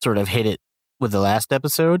Funky sort of hit it with the last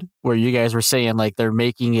episode, where you guys were saying like they're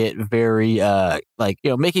making it very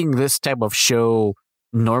making this type of show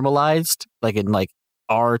normalized, like in like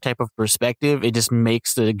our type of perspective. It just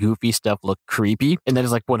makes the goofy stuff look creepy, and that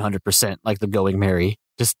is like 100% like the Going Mary,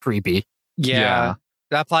 just creepy. Yeah.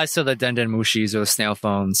 That applies to the Denden Mushis or the snail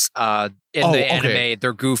phones. In the anime,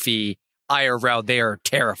 they're goofy. IRL, they are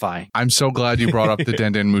terrifying. I'm so glad you brought up the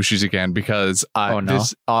Denden Mushis again, because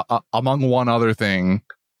this among one other thing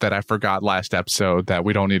that I forgot last episode that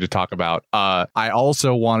we don't need to talk about. I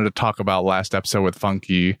also wanted to talk about last episode with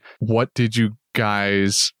Funky. What did you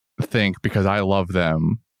guys think? Because I love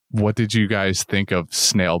them. What did you guys think of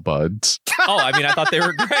snail buds? Oh, I mean, I thought they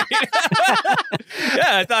were great.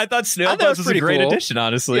 Yeah, I thought Snail Buzz was a great addition,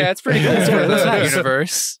 honestly. Yeah, it's pretty cool for the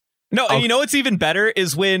universe. No, and you know what's even better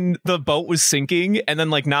is when the boat was sinking and then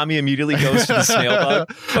like Nami immediately goes to the snail bug.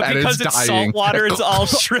 But And because it's salt water, it's all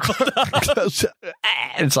shriveled up.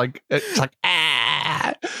 it's like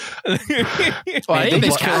ah. Well, I They think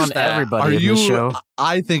just they kill on catch that. everybody in this show.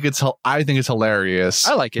 I think it's hilarious.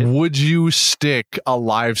 I like it. Would you stick a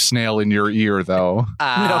live snail in your ear though?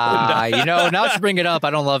 You know, now that you bring it up, I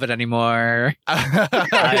don't love it anymore. I'm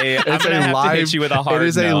gonna have to hit you with a hard It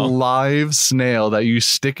is a no. live snail that you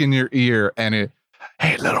stick in your ear, and it.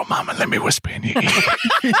 Hey, little mama, let me whisper in your ear.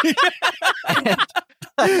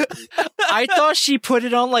 I thought she put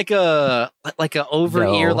it on like a over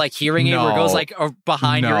ear No. like hearing aid where it goes like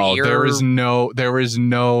behind your ear. There is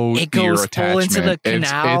no It goes ear full attachment. into the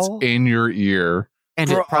canal? It's in your ear. And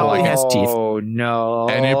it probably has teeth. Oh no!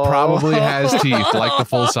 And it probably has teeth like the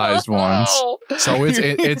full-sized ones. So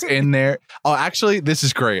it's in there. Oh, actually, this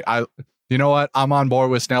is great. You know what? I'm on board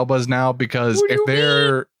with Snail Buzz now because if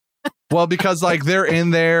they're because like they're in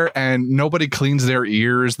there and nobody cleans their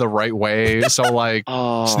ears the right way. So like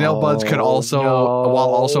Snail Buzz could also, while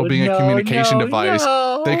also being a communication device,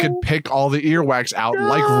 they could pick all the earwax out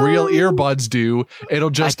like real earbuds do. It'll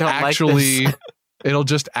just it'll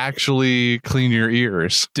just actually clean your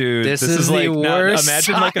ears. Dude, This is like the worst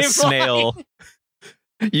imagine like a timeline. snail.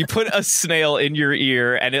 You put a snail in your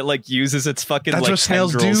ear and it like uses its fucking That's like what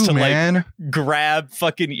snails tendrils do, to man. like grab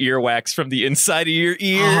fucking earwax from the inside of your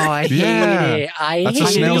ear. Oh, I hate Yeah. it. I That's hate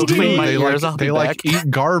what snails it. do. clean my They ears, I'll like be they like back.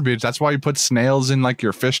 eat garbage. That's why you put snails in like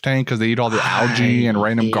your fish tank because they eat all the algae and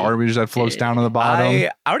random garbage that floats down to the bottom.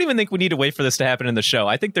 I don't even think we need to wait for this to happen in the show.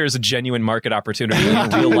 I think there's a genuine market opportunity in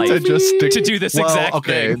real life to do this exact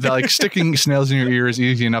okay, thing. like sticking snails in your ear is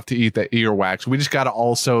easy enough to eat the earwax. We just got to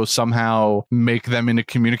also somehow make them into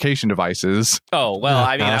communication devices. Oh, well,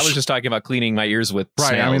 I mean, I Gosh. was just talking about cleaning my ears with Right,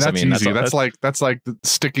 snails. I mean that's easy. all- That's like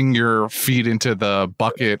sticking your feet into the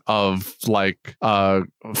bucket of like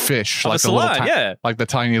fish, of like a salon, yeah. like the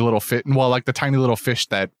tiny little like the tiny little fish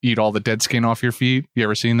that eat all the dead skin off your feet. You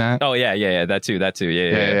ever seen that? Oh, yeah, that too,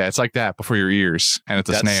 yeah. It's like that before your ears, and it's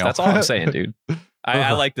a That's, snail. that's all I'm saying, dude.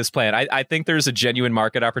 I like this plan. I think there's a genuine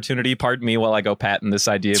market opportunity. Pardon me while I go patent this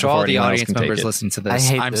idea To before all the anyone else audience can take members it. listening to I this,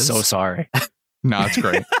 hate I'm this. so sorry. No, it's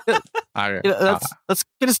great. Let's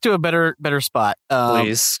get us to a better spot.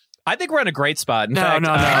 Please. I think we're in a great spot. In No, fact,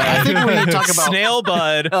 no. I think we need to talk about Snail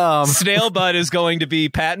Bud. Um, Snail Bud is going to be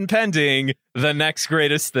patent pending the next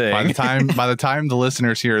greatest thing. By the time the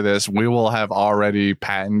listeners hear this, we will have already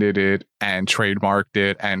patented it and trademarked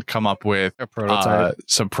it and come up with A prototype.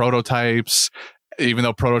 some prototypes. Even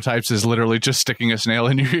though prototypes is literally just sticking a snail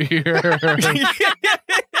in your ear.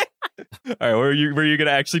 All right, were you going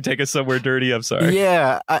to actually take us somewhere dirty? I'm sorry.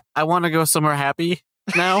 yeah, I want to go somewhere happy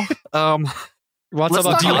now. What's let's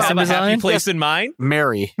about talk Do you about have a happy design? place in mind?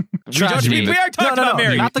 Mary. We are talking No, about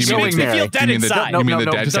Mary. not the She makes showing me Mary. feel dead You mean inside. you mean the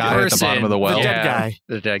No, dead the guy at the bottom of the well? The dead Yeah. guy.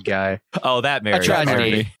 The dead guy. Oh, that Mary. A tragedy.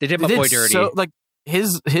 Mary. They did my They boy did dirty. So, like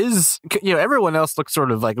his everyone else looked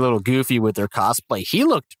sort of like a little goofy with their cosplay. He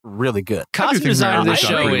looked really good. Costume think design of Mary this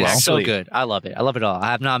done show pretty is well. so Actually- good. I love it. I love it all.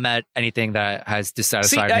 I have not met anything that has See,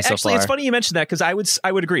 dissatisfied me so actually, far. it's funny you mentioned that because I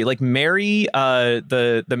would agree. Like Mary,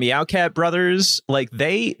 the Meowcat brothers, like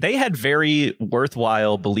they had very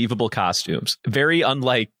worthwhile, believable costumes. Very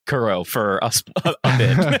unlike Kuro for us a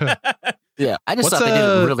bit. Yeah, I just What's thought they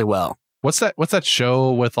did it really well. What's that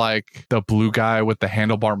show with like the blue guy with the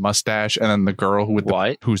handlebar mustache and then the girl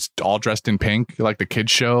who's all dressed in pink, like the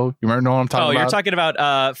kids show? You remember know what I'm talking about? You're talking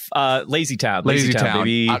about Lazy Town. Lazy Town.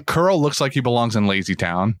 baby. Kuro looks like he belongs in Lazy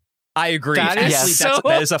Town. I agree. That is Actually, so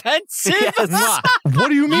that is a offensive. Yes. What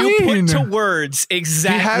do you mean? you put to words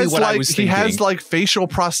exactly what I was thinking. He has like facial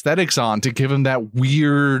prosthetics on to give him that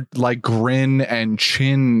weird like grin and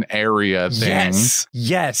chin area thing.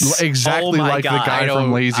 Yes. Exactly Oh my like God. the guy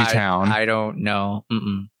from Lazy Town. I don't know.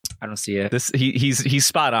 I don't see it. He's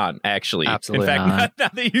spot on. Actually, Absolutely in fact, not. now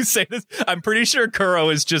that you say this, I'm pretty sure Kuro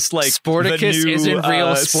is just like Sporticus the new, isn't real.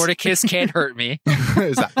 Sporticus can't hurt me.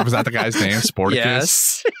 was that the guy's name? Sporticus?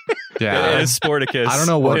 Yes. Yeah. It is Sporticus. I don't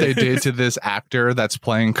know what they did to this actor that's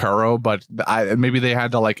playing Kuro, but maybe they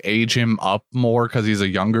had to like age him up more because he's a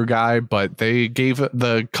younger guy. But they gave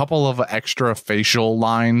the couple of extra facial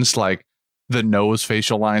lines, like the nose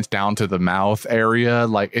facial lines down to the mouth area.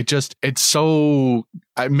 Like it's so.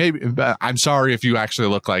 I'm sorry if you actually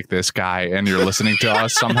look like this guy and you're listening to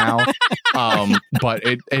us somehow. But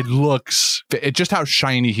it looks just how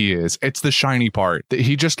shiny he is. It's the shiny part.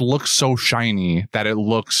 He just looks so shiny that it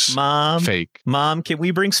looks Mom, fake. Mom, can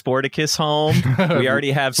we bring Sporticus home? We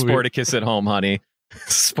already have Sporticus at home, honey.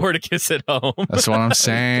 Sporticus at home. That's what I'm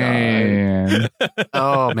saying.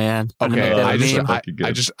 Oh man. Okay,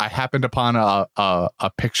 I I happened upon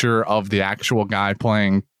a picture of the actual guy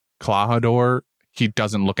playing Clahador. He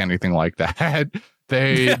doesn't look anything like that.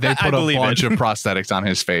 They put a bunch of prosthetics on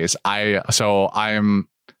his face. I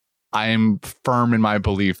am firm in my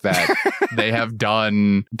belief that they have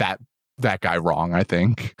done that guy wrong, I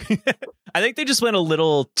think. I think they just went a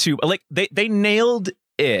little too like they nailed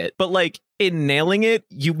it, but like in nailing it,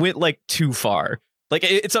 you went like too far. Like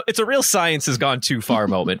it's a real science has gone too far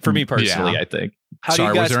moment for me personally. I think. How Sorry,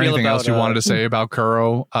 do you guys was there feel anything about, else you wanted to say about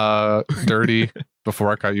Kuro, Derty,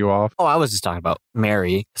 before I cut you off? Oh, I was just talking about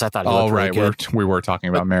Mary because I thought. He looked really good. We were talking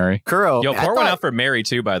about Mary. Kuro. Yo, pour one out for Mary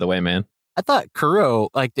too. By the way, man. I thought Kuro,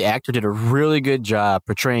 like the actor, did a really good job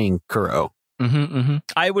portraying Kuro.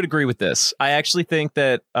 I would agree with this. I actually think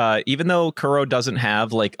that even though Kuro doesn't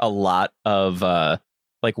have like a lot of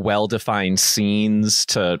like well-defined scenes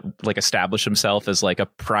to like establish himself as like a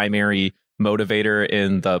primary motivator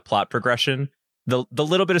in the plot progression, the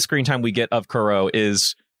little bit of screen time we get of Kuro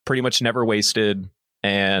is pretty much never wasted,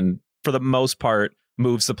 and for the most part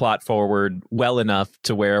moves the plot forward well enough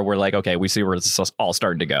to where we're like, okay, we see where this is all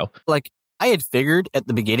starting to go. Like I had figured at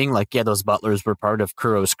the beginning, like, yeah, those butlers were part of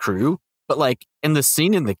Kuro's crew. But like in the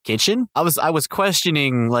scene in the kitchen, I was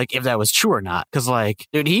questioning like if that was true or not. Because like,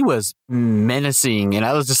 dude, he was menacing, and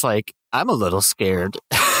I was just like, I'm a little scared.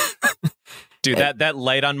 Dude, that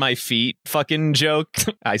light on my feet fucking joke.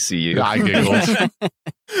 I see you. I giggled.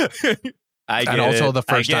 And also the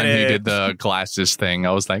first time he did the glasses thing,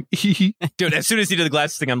 I was like, dude, as soon as he did the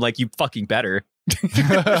glasses thing, I'm like, you fucking better.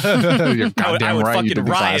 You're goddamn I would right. fucking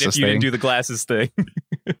riot if you didn't do the glasses thing.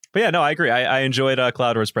 But yeah, no, I agree. I enjoyed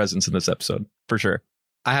Cloudor's presence in this episode for sure.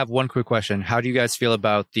 I have one quick question. How do you guys feel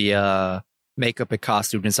about the makeup and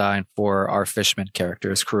costume design for our Fishman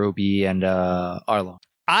characters, Kurobi and Arlong?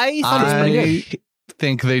 I thought it was pretty good.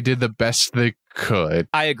 Think they did the best they could.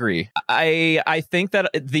 I agree. I think that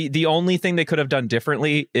the only thing they could have done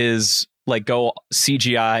differently is like go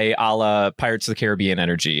CGI a la Pirates of the Caribbean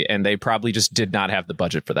energy, and they probably just did not have the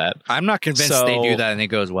budget for that. I'm not convinced they do that and it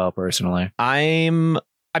goes well, personally.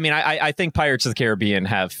 I think Pirates of the Caribbean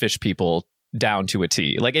have fish people down to a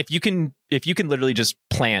T. Like if you can literally just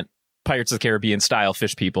plant Pirates of the Caribbean style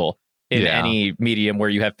fish people in any medium where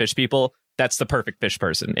you have fish people, that's the perfect fish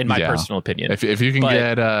person, in my personal opinion. If you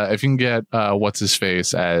can get what's his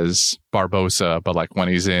face as Barbosa, but like when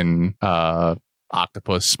he's in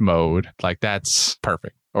octopus mode, like that's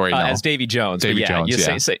perfect. Or as Davy Jones.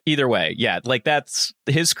 Say either way, like that's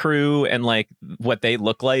his crew, and like what they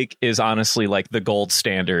look like is honestly like the gold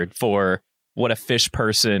standard for what a fish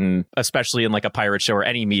person, especially in like a pirate show or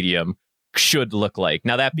any medium, should look like.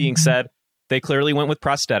 Now that being said, they clearly went with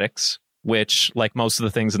prosthetics, which, like most of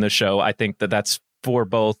the things in the show, I think that's for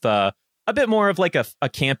both a bit more of like a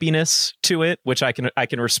campiness to it, which I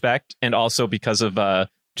can respect, and also because of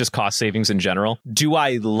just cost savings in general. Do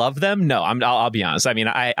I love them? No, I'll be honest. I mean,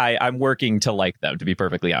 I'm working to like them, to be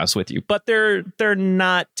perfectly honest with you, but they're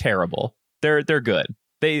not terrible. They're good.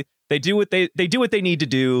 They do what they need to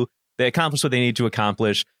do. They accomplish what they need to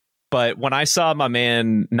accomplish. But when I saw my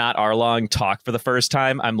man, not Arlong, talk for the first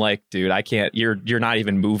time, I'm like, dude, I can't. You're not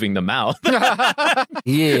even moving the mouth.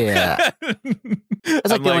 Yeah, that's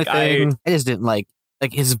like the only thing I just didn't like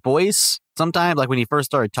his voice. Sometimes, like when he first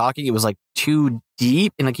started talking, it was like too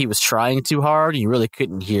deep, and like he was trying too hard, and you really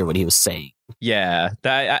couldn't hear what he was saying. Yeah,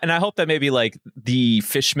 and I hope that maybe like the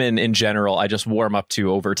fishmen in general, I just warm up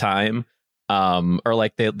to over time, or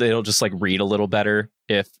like they'll just like read a little better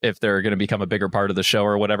if they're going to become a bigger part of the show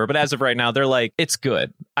or whatever. But as of right now, they're like, it's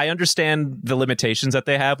good. I understand the limitations that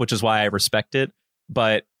they have, which is why I respect it.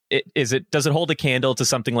 But does it hold a candle to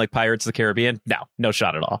something like Pirates of the Caribbean? No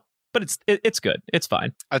shot at all. But it's good. It's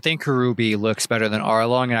fine. I think Kurobi looks better than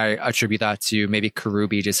Arlong, and I attribute that to maybe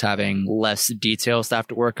Kurobi just having less details to have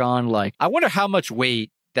to work on. Like, I wonder how much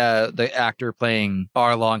weight the actor playing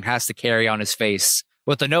Arlong has to carry on his face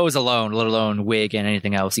with the nose alone, let alone wig and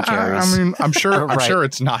anything else he carries. I mean, I'm sure. I'm sure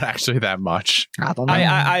it's not actually that much. I don't know.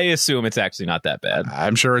 I assume it's actually not that bad.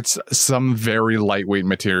 I'm sure it's some very lightweight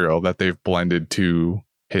material that they've blended to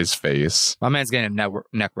his face. My man's getting a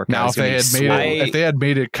neck workout. Now, if they had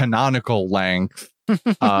made it canonical length,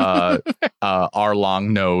 Arlong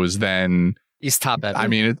nose, then he's top heavy. I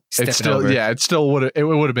mean, it still would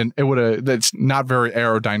have been. That's not very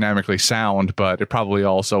aerodynamically sound, but it probably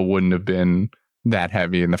also wouldn't have been that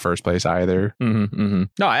heavy in the first place either. No,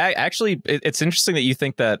 I actually, it's interesting that you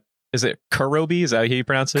think that. Is it Kurobi? Is that how you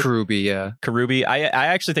pronounce it? Kurobi, yeah. Kurobi. I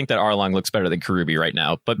actually think that Arlong looks better than Kurobi right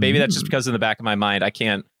now, but maybe that's just because in the back of my mind, I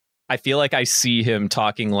can't I feel like I see him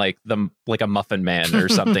talking like a Muffin Man or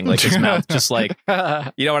something, like his mouth just like,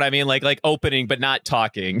 you know what I mean, like opening but not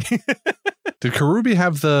talking. Did Karubi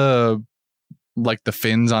have the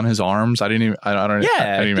fins on his arms? I didn't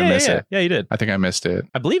even miss it. Yeah, he did. I think I missed it.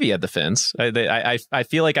 I believe he had the fins. I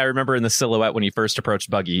feel like I remember in the silhouette when he first approached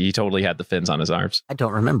Buggy, he totally had the fins on his arms. I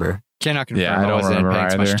don't remember. Cannot confirm. Yeah, I don't wasn't remember paying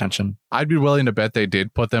too much either. attention. I'd be willing to bet they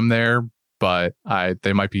did put them there, but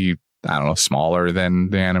they might be, I don't know, smaller than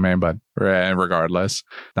the anime, but regardless,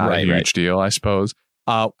 not a huge deal, I suppose.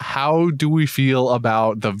 How do we feel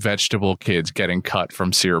about the vegetable kids getting cut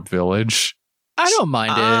from Syrup Village? I don't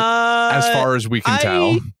mind it. As far as we can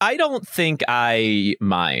tell. I don't think I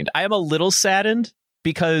mind. I am a little saddened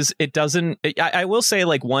because it doesn't... I will say,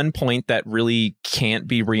 like, one point that really can't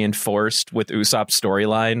be reinforced with Usopp's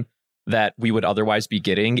storyline that we would otherwise be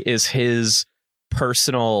getting is his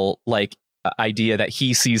personal, like, idea that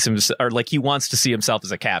he sees him, or like he wants to see himself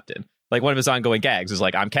as a captain. Like, one of his ongoing gags is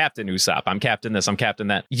like, I'm Captain Usopp, I'm Captain this, I'm Captain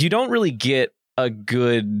that. You don't really get a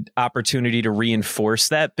good opportunity to reinforce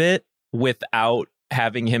that bit without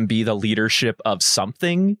having him be the leadership of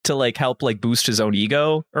something to like help like boost his own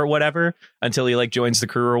ego or whatever until he like joins the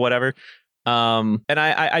crew or whatever. And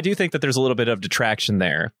I do think that there's a little bit of detraction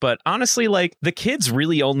there, but honestly, like the kids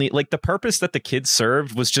really only like the purpose that the kids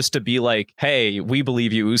served was just to be like, hey, we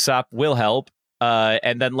believe you, Usopp, we'll help.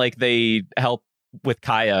 And then like they help with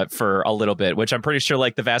Kaya for a little bit, which I'm pretty sure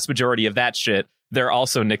like the vast majority of that shit they're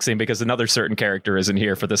also nixing because another certain character isn't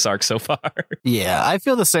here for this arc so far. Yeah, I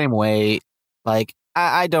feel the same way. Like,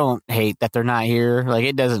 I don't hate that they're not here. Like,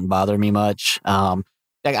 it doesn't bother me much.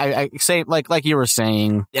 I say, like you were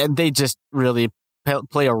saying, they just really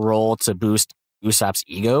play a role to boost Usopp's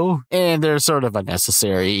ego, and they're sort of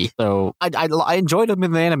unnecessary. So I enjoyed them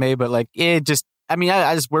in the anime, but like it just, I mean,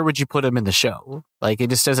 I just, where would you put them in the show? Like, it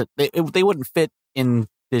just doesn't. They wouldn't fit in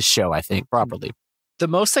this show, I think, properly. The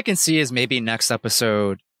most I can see is maybe next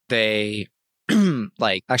episode they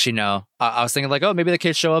like, actually no, I was thinking like, oh, maybe the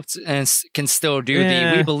kids show up and can still do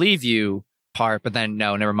the "we believe you" part, but then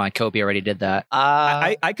no, never mind, Kobe already did that.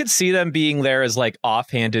 I could see them being there as like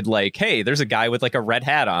offhanded, like, hey, there's a guy with like a red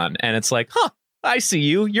hat on, and it's like, huh, I see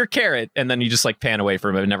you, you're Carrot, and then you just like pan away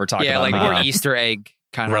from him and never talk about like him more again. Easter egg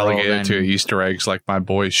kind of relegated to Easter eggs like my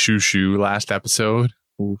boy Shushu last episode.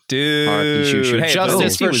 Dude, hey,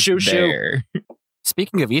 justice for Shushu.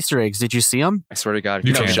 Speaking of Easter eggs, did you see him? I swear to God,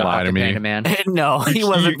 you can't lie to me. Panda Man. No, he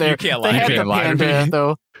wasn't there. You can't lie. They had You can't the lie to panda, me.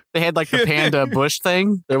 though. They had like the panda bush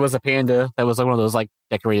thing. There was a panda that was like one of those like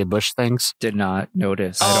decorated bush things. Did not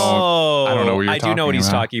notice. I don't know what you're I do know what he's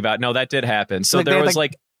talking about. talking about. No, that did happen. So Like, they there had, was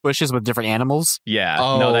like bushes with different animals. yeah.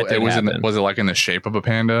 Oh, no, that did was happen. was it like in the shape of a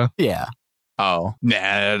panda? Yeah. Oh, nah,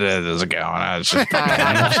 that doesn't count. I was just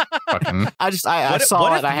fucking. I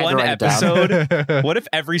saw it. I had to write it down. What if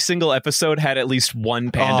every single episode had at least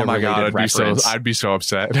one panda Oh my god, reference? I'd be so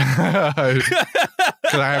upset because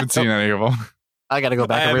I haven't seen any of them. I got to go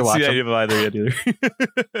back I and haven't rewatch seen them. any of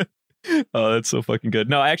them either. Oh, that's so fucking good.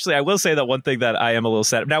 No, actually, I will say that one thing that I am a little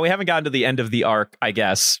sad. Now, we haven't gotten to the end of the arc, I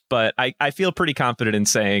guess, but I feel pretty confident in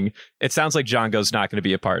saying it sounds like Django's not going to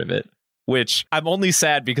be a part of it. Which I'm only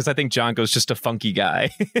sad because I think Django's just a funky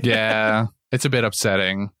guy. Yeah, it's a bit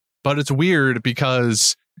upsetting, but it's weird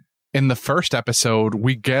because in the first episode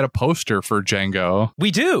we get a poster for Django.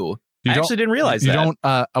 We do. I actually didn't realize that. You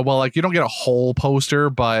don't. You don't get a whole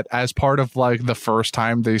poster, but as part of like the first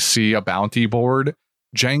time they see a bounty board,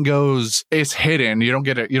 Django's it's hidden. You don't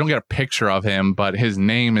get a picture of him, but his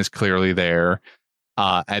name is clearly there.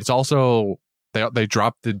 It's also they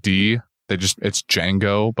dropped the D. It's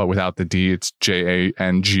Django, but without the D, it's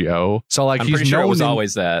Jango. So like, I'm he's pretty sure it was known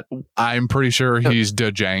always that. I'm pretty sure he's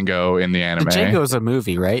Django in the anime. Django's a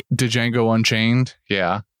movie, right? Django Unchained.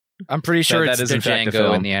 Yeah. I'm pretty sure That it's is in fact a Django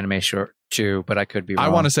film. in the anime short too, but I could be wrong. I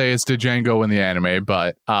want to say it's Django in the anime,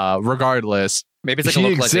 but regardless, maybe it's like a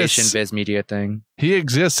he localization exists. Viz Media thing. He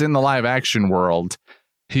exists in the live action world.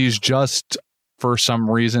 He's just, for some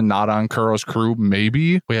reason, not on Kuro's crew.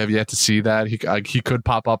 Maybe we have yet to see that. He could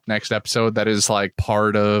pop up next episode. That is like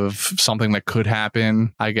part of something that could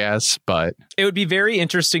happen, I guess. But It would be very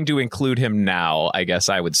interesting to include him now, I guess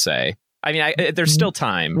I would say. I mean, there's still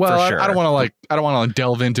time. well, for sure. I don't want to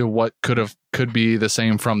delve into what could be the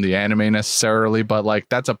same from the anime necessarily. But like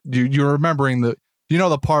you're remembering the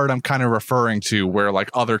part I'm kind of referring to where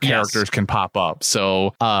like other characters can pop up.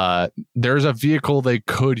 So there's a vehicle they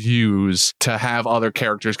could use to have other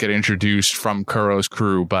characters get introduced from Kuro's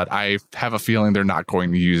crew, but I have a feeling they're not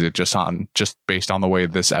going to use it just based on the way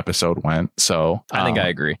this episode went. So I think I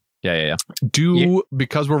agree. Yeah.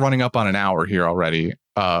 because we're running up on an hour here already,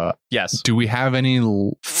 Yes. Do we have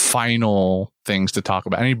any final things to talk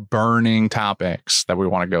about? Any burning topics that we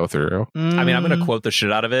want to go through? I mean, I'm going to quote the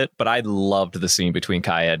shit out of it, but I loved the scene between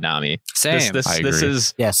Kaya and Nami. Same. This I agree.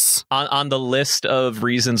 is Yes. on the list of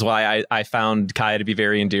reasons why I found Kaya to be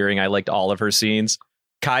very endearing. I liked all of her scenes.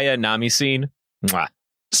 Kaya and Nami scene, mwah,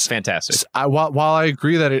 fantastic. While I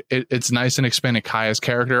agree that it's nice and expanded Kaya's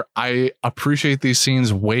character, I appreciate these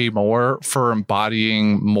scenes way more for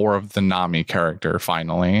embodying more of the Nami character.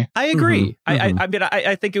 Finally, I agree. Mhm. I mean,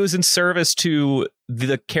 I think it was in service to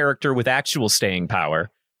the character with actual staying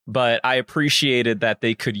power, but I appreciated that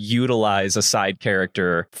they could utilize a side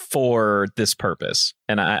character for this purpose,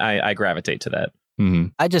 and I gravitate to that.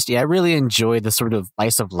 Mm-hmm. I really enjoyed the sort of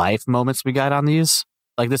slice of life moments we got on these.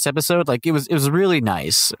 Like this episode, like it was really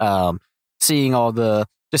nice seeing all the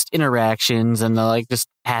just interactions and the like just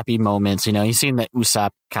happy moments. You know, you seen the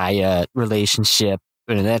Usopp Kaya relationship,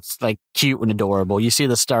 and that's like cute and adorable. You see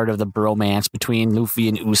the start of the bromance between Luffy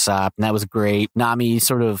and Usopp, and that was great. Nami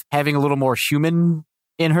sort of having a little more human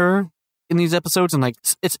in her in these episodes, and like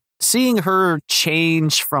it's seeing her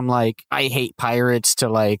change from like I hate pirates to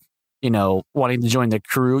like, you know, wanting to join the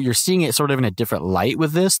crew. You're seeing it sort of in a different light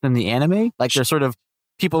with this than the anime. Like they're sort of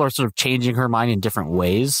people are sort of changing her mind in different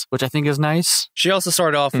ways, which I think is nice. She also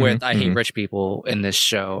started off with I hate rich people in this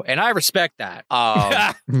show, and I respect that.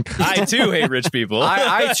 I too hate rich people.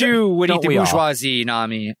 I too would eat Don't the we all? bourgeoisie,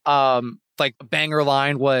 Nami. Like banger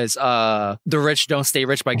line was the rich don't stay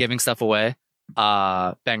rich by giving stuff away.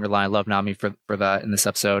 Banger line. Love Nami for that in this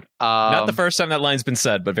episode. Not the first time that line's been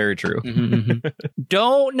said, but very true.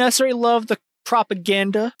 Don't necessarily love the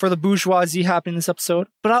propaganda for the bourgeoisie happening in this episode,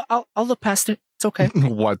 but I'll look past it. It's okay.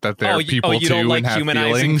 What, that they're people you too don't like and have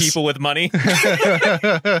humanizing feelings? people with money?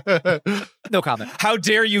 No comment. How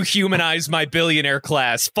dare you humanize my billionaire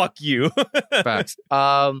class? Fuck you. Facts.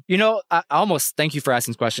 You know, I almost thank you for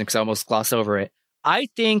asking this question because I almost glossed over it. I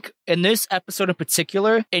think in this episode in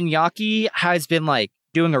particular, Iñaki has been like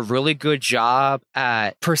doing a really good job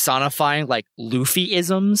at personifying like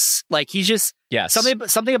Luffy-isms. Like he's just Yes.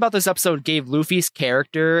 something about this episode gave Luffy's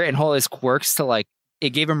character and all his quirks to like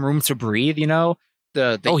it gave him room to breathe, you know?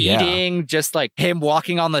 The eating, just like him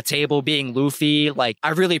walking on the table being Luffy, like I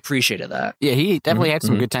really appreciated that. Yeah, he definitely had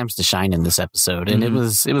some good times to shine in this episode, and it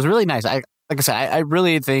was really nice. Like I said, I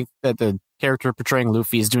really think that the character portraying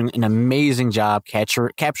Luffy is doing an amazing job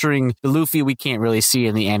capturing the Luffy we can't really see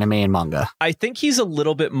in the anime and manga. I think he's a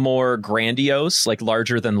little bit more grandiose, like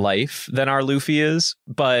larger than life than our Luffy is,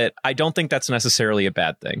 but I don't think that's necessarily a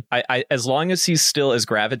bad thing. I as long as he's still as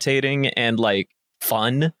gravitating and like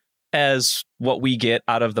fun as what we get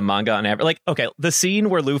out of the manga on average. Like, okay, the scene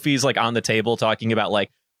where Luffy's like on the table talking about like,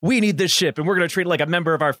 we need this ship and we're going to treat it like a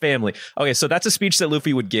member of our family. Okay, so that's a speech that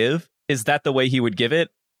Luffy would give. Is that the way he would give it?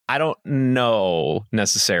 I don't know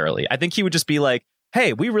necessarily. I think he would just be like,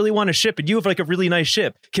 hey, we really want a ship and you have like a really nice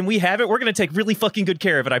ship. Can we have it? We're going to take really fucking good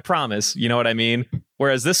care of it. I promise. You know what I mean?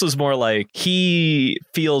 Whereas this was more like he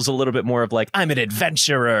feels a little bit more of like, I'm an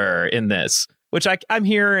adventurer in this, which I'm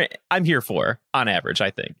here for on average. I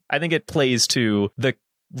think it plays to the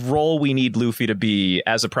role we need Luffy to be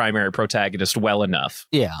as a primary protagonist well enough.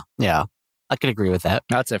 Yeah, I could agree with that.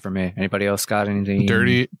 That's it for me. Anybody else got anything?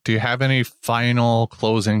 Derty, do you have any final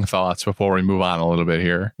closing thoughts before we move on a little bit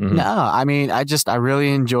here? No, I mean, I'm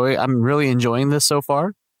really enjoying this so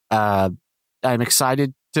far. I'm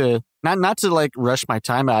excited to not to like rush my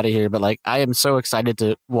time out of here, but like I am so excited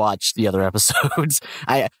to watch the other episodes.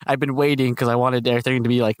 I've been waiting because I wanted everything to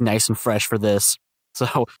be like nice and fresh for this.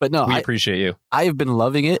 So, but no, We appreciate you. I have been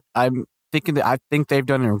loving it. I think they've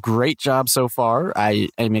done a great job so far. I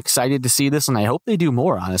am excited to see this, and I hope they do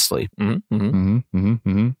more. Honestly. All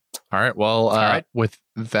right. Well, with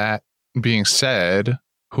that being said,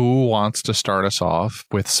 who wants to start us off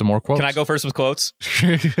with some more quotes? Can I go first with quotes?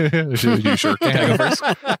 You sure can. Can I go first?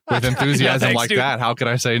 With enthusiasm Yeah, thanks, like dude. that, how could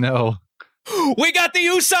I say no? We got the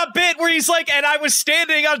Usopp bit where he's like, and I was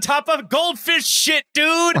standing on top of goldfish shit,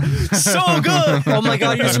 dude. So good. Oh my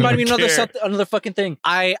god, you just reminded me of Care. another fucking thing.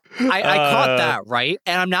 I caught that, right?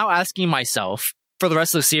 And I'm now asking myself for the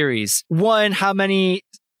rest of the series, one, how many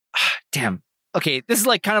damn. Okay, this is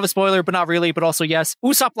like kind of a spoiler, but not really, but also yes.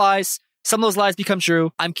 Usopp lies. Some of those lies become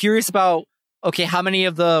true. I'm curious about how many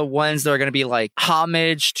of the ones that are gonna be like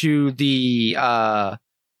homage to the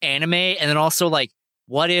anime, and then also like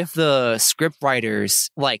what if the script writers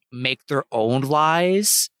like make their own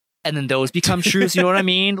lies and then those become truths? You know what I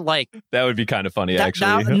mean? Like That would be kind of funny, now actually.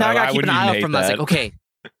 I gotta keep wouldn't an eye even out hate from that. It's that. like, okay,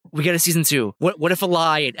 we got a season 2. What if a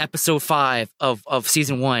lie in episode 5 of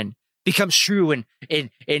season 1 becomes true in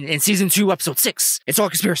season 2, episode 6? It's all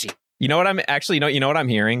conspiracy. You know what I'm actually, you know what I'm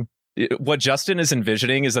hearing? what Justin is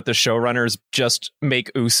envisioning is that the showrunners just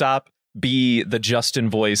make Usopp be the Justin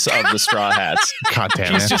voice of the Straw Hats. God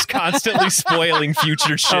damn He's it. just constantly spoiling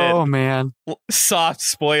future shit. Oh man, Soft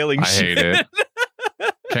spoiling I shit. hate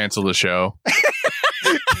it. Cancel the show.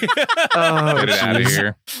 oh, Get it out of jeez.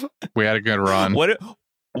 here. We had a good run.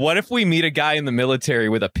 What if we meet a guy in the military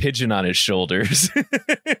with a pigeon on his shoulders?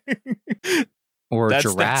 Or That's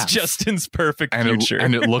giraffe. Justin's perfect And future.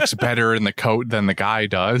 it looks better in the coat than the guy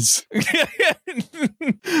does. All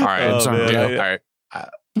right. Oh, So, man. yeah, all right.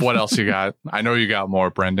 What else you got? I know you got more,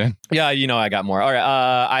 Brendan. Yeah, I got more. All right.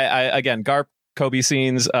 I again, Garp, Kobe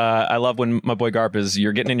scenes. I love when my boy Garp is,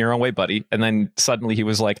 you're getting in your own way, buddy. And then suddenly he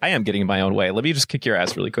was like, I am getting in my own way. Let me just kick your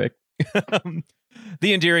ass really quick.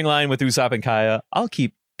 The endearing line with Usopp and Kaya, I'll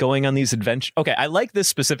keep going on these adventures. Okay, I like this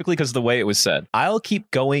specifically because of the way it was said. I'll keep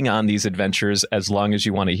going on these adventures as long as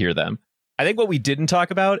you want to hear them. I think what we didn't talk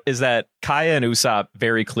about is that Kaya and Usopp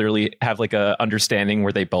very clearly have like a understanding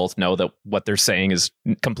where they both know that what they're saying is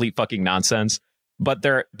complete fucking nonsense. But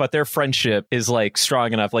their friendship is like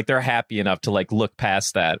strong enough, like they're happy enough to like look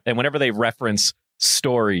past that. And whenever they reference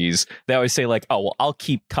stories, they always say like, oh, well, I'll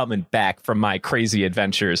keep coming back from my crazy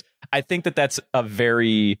adventures. I think that that's a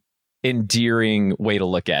very endearing way to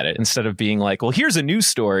look at it. Instead of being like, well, here's a new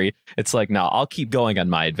story, it's like, no, I'll keep going on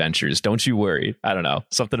my adventures, don't you worry. I don't know,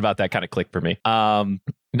 something about that kind of clicked for me.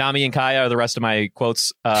 Nami and Kaya are the rest of my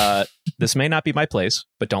quotes. This may not be my place,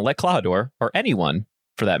 but don't let Claudor, or anyone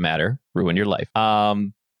for that matter, ruin your life.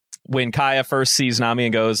 When Kaya first sees Nami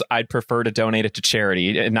and goes, I'd prefer to donate it to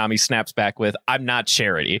charity, and Nami snaps back with, I'm not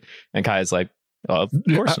charity, and Kaya's like, oh, of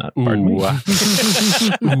course not. Pardon me.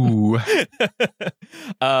 Ooh.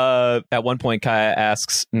 At one point, Kaya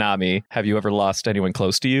asks Nami, have you ever lost anyone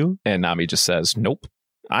close to you? And Nami just says, nope.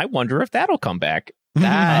 I wonder if that'll come back.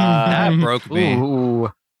 That broke me.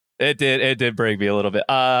 Ooh. It did break me a little bit.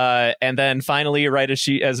 And then finally, right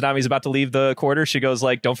as Nami's about to leave the quarter, she goes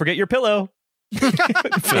like, don't forget your pillow.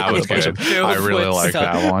 That was good. I really like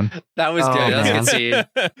that one. That was Oh, good. That's a man.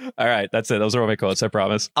 good scene. All right, that's it. Those are all my quotes, I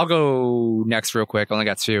promise. I'll go next real quick. I only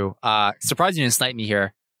got two. Surprised you didn't snipe me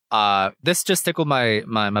here. This just tickled my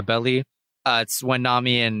belly. It's when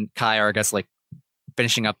Nami and Kai are, I guess, like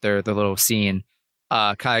finishing up their little scene.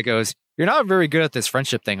 Kai goes, "You're not very good at this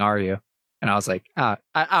friendship thing, are you?" And I was like, I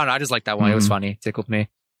don't know. I just like that one. It was funny. Tickled me.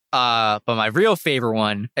 But my real favorite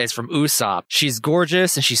one is from Usopp. She's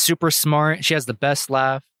gorgeous and she's super smart. She has the best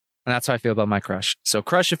laugh. And that's how I feel about my crush. So,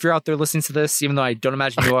 crush, if you're out there listening to this, even though I don't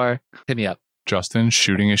imagine you are, hit me up. Justin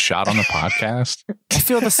shooting his shot on the podcast. I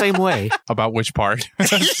feel the same way. About which part?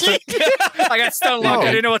 I got stone locked. I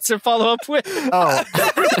didn't know what to follow up with. Oh,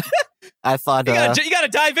 I thought You gotta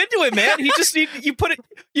dive into it, man. He just you put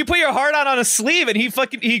your heart on a sleeve, and he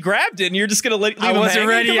grabbed it, and you're just gonna leave I him wasn't hanging?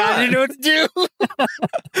 ready. Come I on. didn't know what to do.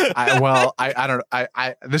 I don't know.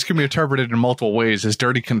 This can be interpreted in multiple ways. Is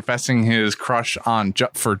Derty confessing his crush on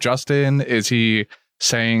for Justin? Is he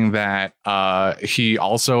saying that he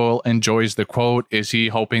also enjoys the quote? Is he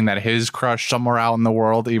hoping that his crush somewhere out in the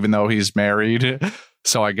world, even though he's married,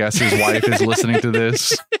 so I guess his wife is listening to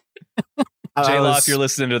this? J-Law, if you're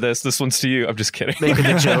listening to this one's to you. I'm just kidding. making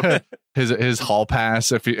a joke. His hall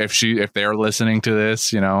pass. If they're listening to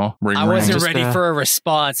this, ring. I wasn't Just, ready for a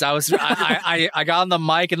response. I got on the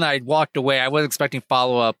mic and then I walked away. I wasn't expecting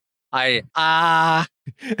follow up. This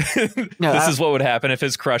is what would happen if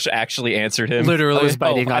his crush actually answered him. Literally. I was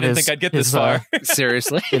biting I on didn't his- think I'd get his, this far.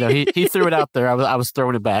 Seriously. He threw it out there. I was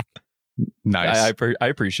throwing it back. Nice. I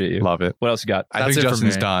appreciate you. Love it. What else you got? I That's think it for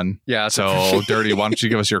Justin's me. done. Yeah. So, Derty, why don't you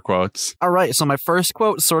give us your quotes? All right. So my first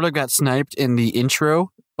quote sort of got sniped in the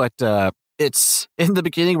intro, but it's in the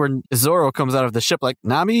beginning where Zoro comes out of the ship like,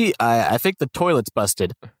 Nami, I think the toilet's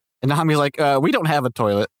busted. And Nami's like, we don't have a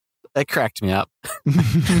toilet. That cracked me up.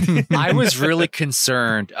 I was really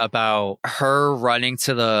concerned about her running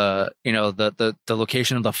to the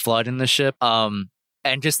location of the flood in the ship.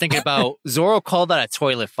 And just thinking about Zoro called that a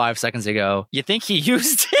toilet 5 seconds ago. You think he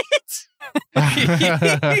used it?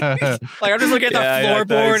 Like I'm just looking at the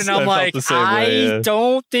floorboard and I'm like, I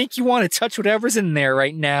don't think you want to touch whatever's in there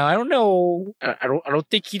right now. I don't know. I don't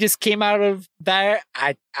think he just came out of that.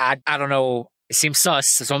 I don't know. It seems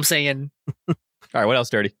sus. That's what I'm saying. All right, what else,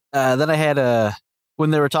 Derty? Then I had when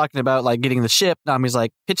they were talking about like getting the ship, Nami's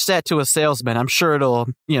like, pitch that to a salesman. I'm sure it'll,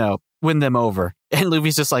 win them over. And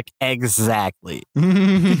Luffy's just like, exactly.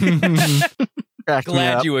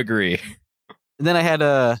 Glad you agree. And then I had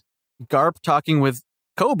Garp talking with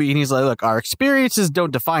Kobe, and he's like, look, our experiences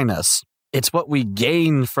don't define us. It's what we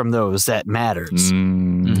gain from those that matters.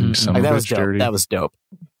 Son Like, of that a was bitch, dope. Derty. That was dope.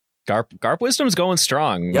 Garp wisdom's going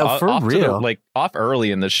strong. Yeah, for real. Off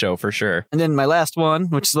early in this show for sure. And then my last one,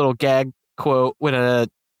 which is a little gag quote when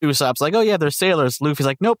Usopp's like, "Oh yeah, they're sailors." Luffy's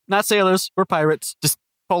like, "Nope, not sailors. We're pirates." Just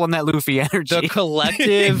pulling that Luffy energy. The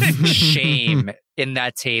collective shame in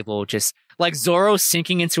that table, just like Zoro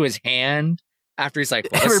sinking into his hand after he's like,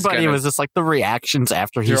 well, everybody was just like the reactions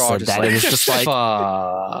after he said that. It was just like,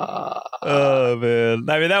 oh man.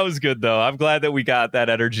 I mean, that was good though. I'm glad that we got that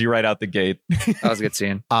energy right out the gate. That was a good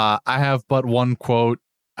scene. I have but one quote.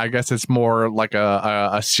 I guess it's more like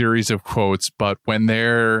a series of quotes, but when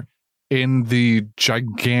they're in the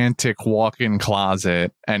gigantic walk-in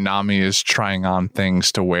closet and Nami is trying on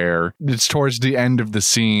things to wear, it's towards the end of the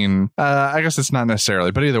scene. I guess it's not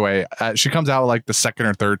necessarily, but either way, she comes out like the second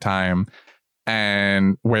or third time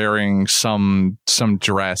and wearing some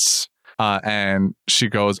dress, and she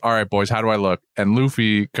goes, "All right, boys, how do I look?" And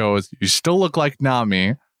Luffy goes, "You still look like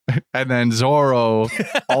Nami." And then Zoro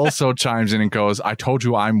also chimes in and goes, "I told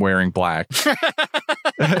you I'm wearing black."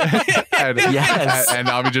 and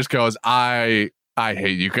Nami just goes, I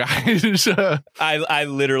hate you guys." I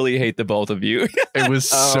literally hate the both of you. It was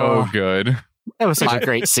so good. That was such a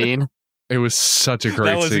great scene. It was such a great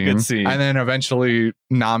That was scene. a good scene. And then eventually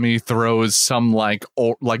Nami throws some like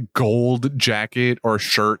gold jacket or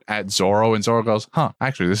shirt at Zoro, and Zoro goes, "Huh,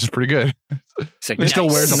 actually this is pretty good." He still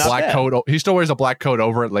wears a black coat. He still wears a black coat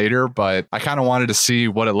over it later, but I kind of wanted to see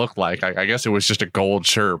what it looked like. I guess it was just a gold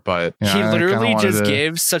shirt, but he literally just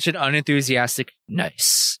gives such an unenthusiastic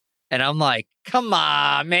nice. And I'm like, come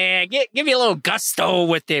on, man, give me a little gusto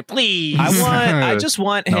with it, please. I just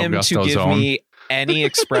want him to give zone. me any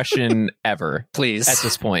expression ever, please. At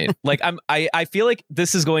this point, like I feel like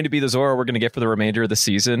this is going to be the Zoro we're going to get for the remainder of the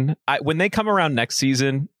season. When they come around next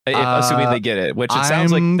season, assuming they get it, which it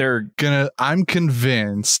sounds like they're gonna. I'm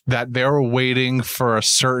convinced that they're waiting for a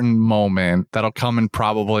certain moment that'll come in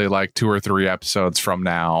probably like 2 or 3 episodes from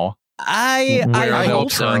now. I they'll hope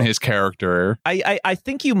turn so. his character. I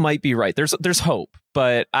think you might be right. There's hope,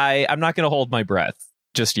 but I'm not going to hold my breath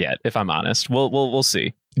just yet. If I'm honest, we'll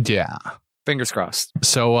see. Yeah. Fingers crossed.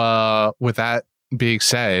 So with that being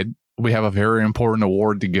said, we have a very important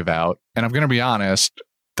award to give out. And I'm going to be honest,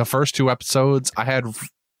 the first 2 episodes, I had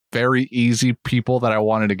very easy people that I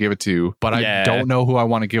wanted to give it to, but I don't know who I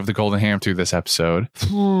want to give the golden ham to this episode.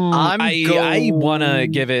 I want to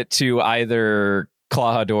give it to either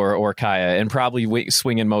Klahadore or Kaya, and probably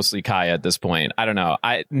swinging mostly Kaya at this point. I don't know.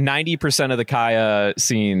 90% of the Kaya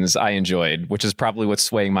scenes I enjoyed, which is probably what's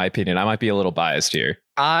swaying my opinion. I might be a little biased here.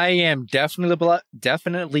 I am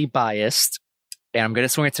definitely biased, and I'm going to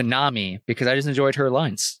swing it to Nami because I just enjoyed her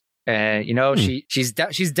lines. And she's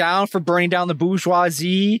down for burning down the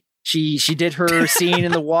bourgeoisie. She did her scene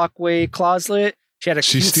in the walkway closet. She had a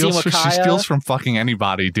cute scene with Kaya. She steals from fucking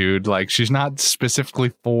anybody, dude. Like, she's not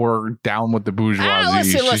specifically for down with the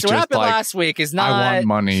bourgeoisie. Listen. What happened last week is not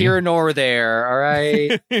here nor there, all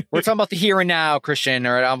right? We're talking about the here and now, Christian.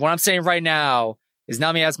 Or what I'm saying right now is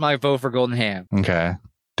Nami has my vote for Golden Ham. Okay.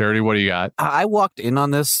 Dirty, what do you got? I walked in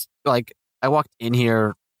on this, I walked in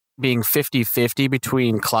here being 50-50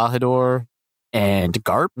 between Klahadore and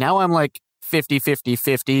Garp. Now I'm like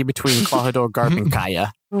 50-50-50 between Klahadore, Garp, and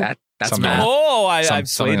Kaya. That's math. Oh, I've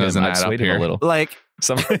swayed him. I've swayed him a little. Like,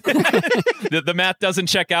 the math doesn't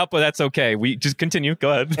check out, but that's okay. We just continue. Go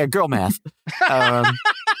ahead. Yeah, girl math. God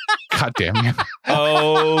damn you.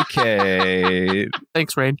 Okay.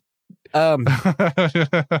 Thanks, Rain.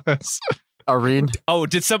 Areen. Oh,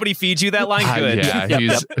 did somebody feed you that line? Good.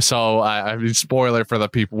 Yeah. So, I mean, spoiler for the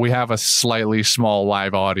people. We have a slightly small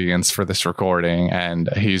live audience for this recording, and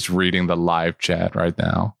he's reading the live chat right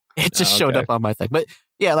now. It just showed up on my thing. But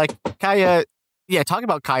yeah, like Kaya, talking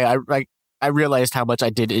about Kaya, I realized how much I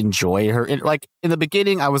did enjoy her. Like in the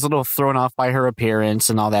beginning, I was a little thrown off by her appearance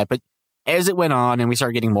and all that. But as it went on and we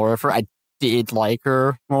started getting more of her, I did like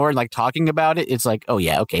her more. And like talking about it, it's like, oh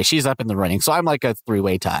yeah, okay, she's up in the running. So I'm like a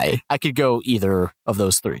 3-way tie. I could go either of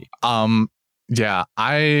those 3. Yeah,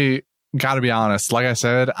 I gotta be honest. Like I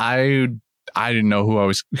said, I didn't know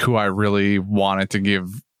who I really wanted to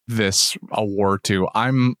give this award to.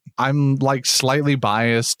 I'm like slightly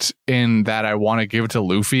biased in that I want to give it to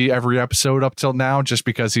Luffy every episode up till now, just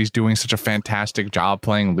because he's doing such a fantastic job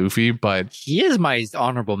playing Luffy. But he is my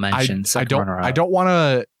honorable mention. I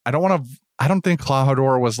don't think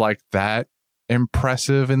Klahadore was like that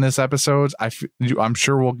impressive in this episode. I'm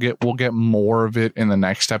sure we'll get more of it in the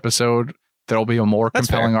next episode. There'll be a more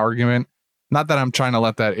compelling argument. Not that I'm trying to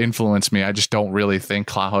let that influence me. I just don't really think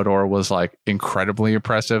Klahadore was like incredibly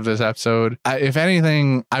impressive this episode. If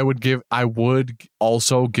anything, I would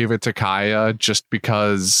also give it to Kaya, just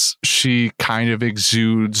because she kind of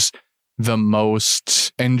exudes the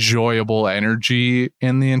most enjoyable energy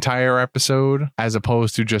in the entire episode, as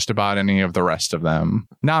opposed to just about any of the rest of them.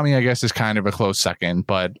 Nami, I guess, is kind of a close second,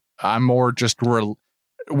 but I'm more just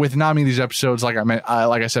with Nami. These episodes, like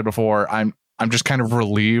I said before, I'm just kind of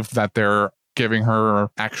relieved that they're giving her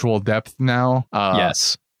actual depth now.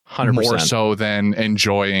 Yes. 100%. More so than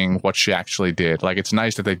enjoying what she actually did. Like, it's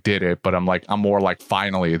nice that they did it, but I'm more like,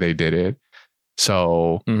 finally they did it.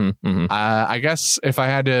 So I guess if I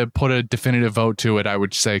had to put a definitive vote to it, I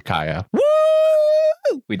would say Kaya. Woo!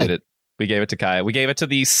 We did it. We gave it to Kaya. We gave it to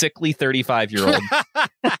the sickly 35-year-old.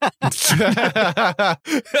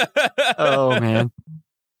 Oh, man.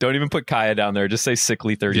 Don't even put Kaya down there. Just say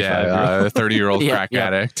sickly 35-year-old. Yeah, 30-year-old crack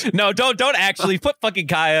addict. No, don't actually put fucking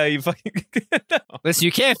Kaya. You fucking no. Listen,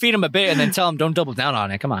 you can't feed him a bit and then tell him don't double down on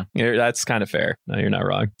it. Come on. That's kind of fair. No, you're not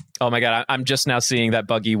wrong. Oh my god, I'm just now seeing that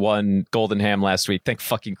Buggy won Golden Ham last week. Thank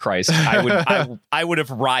fucking Christ. I would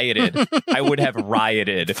have rioted. I would have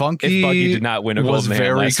rioted Funky if Buggy did not win a was Golden Ham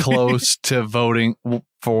very last close to voting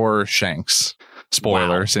for Shanks.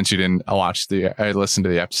 Spoiler, since you didn't listen to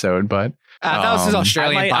the episode, but that was his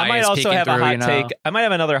Australian I might bias also peeking have a through, hot take. I might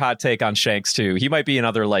have another hot take on Shanks too. He might be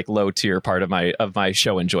another like low tier part of my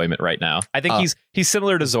show enjoyment right now. I think he's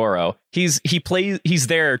similar to Zoro. He's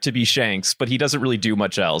there to be Shanks, but he doesn't really do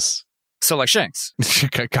much else. So like Shanks.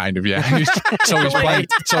 Kind of, yeah. He's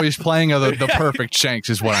playing the perfect Shanks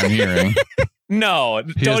is what I'm hearing. No,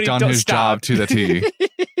 he has done his job to the T.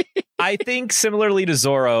 I think similarly to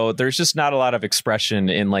Zoro, there's just not a lot of expression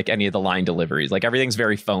in like any of the line deliveries. Like everything's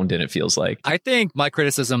very phoned in, it feels like. I think my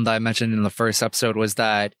criticism that I mentioned in the first episode was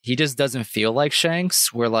that he just doesn't feel like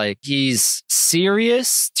Shanks, where like he's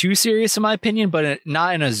serious, too serious in my opinion, but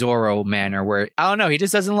not in a Zoro manner where, I don't know, he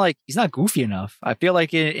just doesn't he's not goofy enough. I feel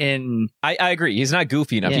like I agree. He's not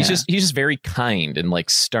goofy enough. Yeah. He's just very kind and like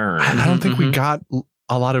stern. I don't think we got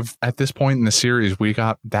a lot of, at this point in the series, we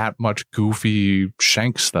got that much goofy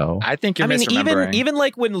Shanks though. I think you're misremembering. even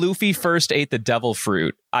like when Luffy first ate the devil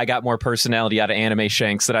fruit, I got more personality out of anime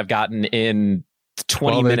Shanks that I've gotten in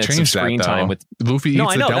 20 minutes of screen time with Luffy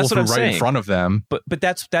eats the devil fruit right in front of them. But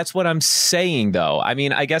that's what I'm saying though. I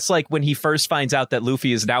mean, I guess like when he first finds out that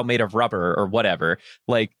Luffy is now made of rubber or whatever,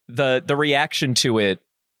 like the reaction to it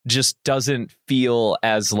just doesn't feel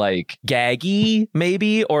as like gaggy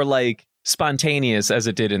maybe, or like spontaneous as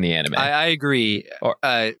it did in the anime. I agree.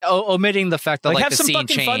 Omitting the fact that like have the some scene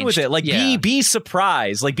fucking changed. fun with it. Like be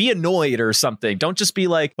surprised, like be annoyed or something. Don't just be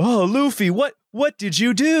like, oh, Luffy, what did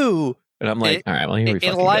you do? And I'm like, all right, well, here we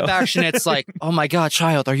in live action, it's like, oh my god,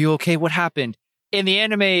 child, are you okay? What happened? In the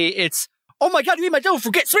anime, it's, oh my god, you made my devil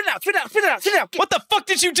fruit. Spit it out. What the fuck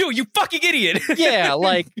did you do? You fucking idiot. Yeah,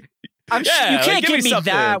 like. You can't give me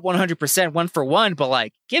something. that 100% one for one, but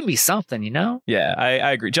like, give me something, you know? Yeah,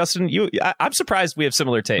 I agree. Justin, I'm surprised we have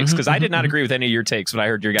similar takes because I did not agree with any of your takes when I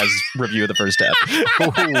heard your guys' review of the first step.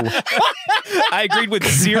 I agreed with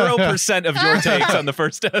 0% of your takes on the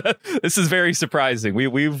first step. This is very surprising.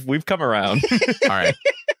 We've come around. All right.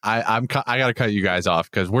 I gotta cut you guys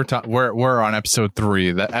off because we're on episode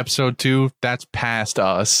 3. That episode 2, that's past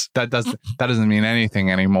us. That doesn't mean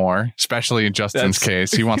anything anymore. Especially in Justin's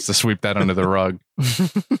case, he wants to sweep that under the rug.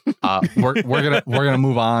 We're gonna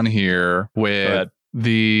move on here with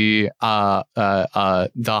the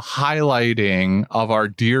highlighting of our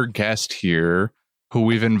dear guest here, who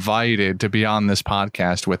we've invited to be on this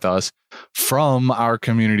podcast with us from our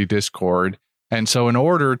community Discord. And so in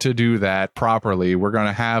order to do that properly, we're going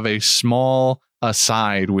to have a small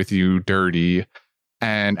aside with you, Derty,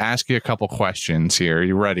 and ask you a couple questions here. Are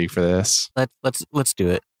you ready for this? Let's do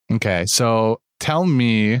it. Okay, so tell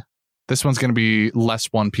me, this one's going to be less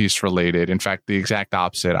One Piece related. In fact, the exact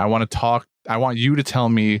opposite. I want you to tell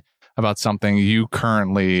me about something you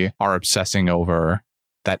currently are obsessing over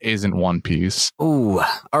that isn't One Piece. Ooh,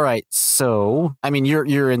 all right. So, I mean,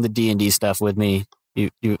 you're in the D&D stuff with me.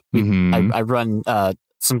 I run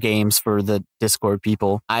some games for the Discord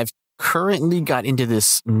people. I've currently got into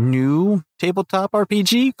this new tabletop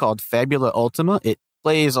RPG called Fabula Ultima. It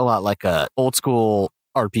plays a lot like a old school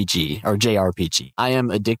RPG or JRPG. I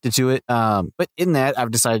am addicted to it. But in that,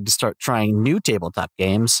 I've decided to start trying new tabletop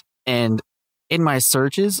games. And in my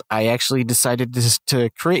searches, I actually decided to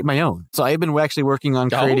create my own. So I've been actually working on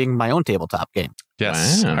creating my own tabletop game.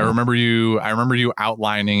 Yes, wow. I remember you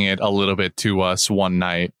outlining it a little bit to us one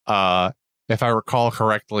night. If I recall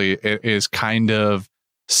correctly, it is kind of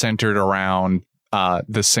centered around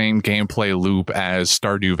the same gameplay loop as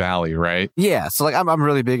Stardew Valley, right? Yeah, so like I'm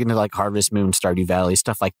really big into like Harvest Moon, Stardew Valley,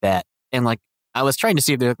 stuff like that. And like I was trying to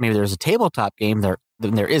see if maybe there's a tabletop game there.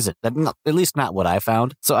 Then there isn't. At least not what I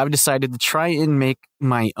found. So I've decided to try and make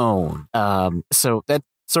my own. So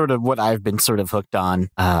sort of what I've been sort of hooked on.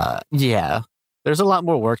 Yeah. There's a lot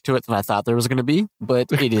more work to it than I thought there was going to be,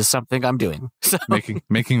 but it is something I'm doing. So.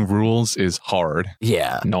 Making rules is hard.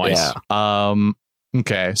 Yeah. Nice. Yeah.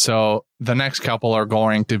 Okay, so the next couple are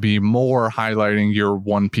going to be more highlighting your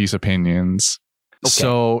One Piece opinions. Okay.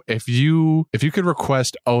 So if you could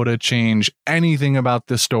request Oda change anything about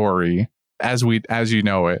the story as you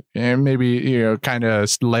know it, and maybe kind of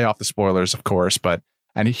lay off the spoilers, of course,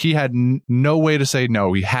 and he had no way to say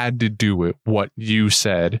no. He had to do it. What you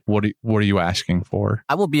said. What are you asking for?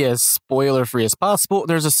 I will be as spoiler free as possible.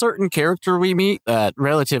 There's a certain character we meet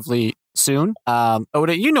relatively soon.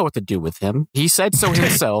 Oda, you know what to do with him. He said so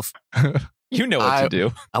himself. You know what to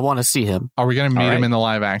do. I want to see him. Are we going to meet him in the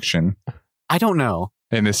live action? I don't know.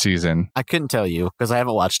 In this season? I couldn't tell you because I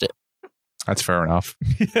haven't watched it. That's fair enough.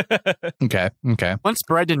 Okay. Once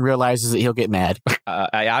Brendan realizes that he'll get mad.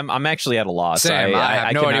 I'm actually at a loss. Same. I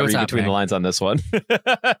have no idea what's read between happening. the lines on this one.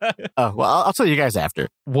 Oh, well, I'll tell you guys after.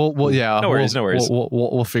 Well, yeah. No worries.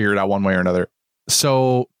 We'll figure it out one way or another.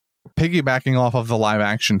 So, piggybacking off of the live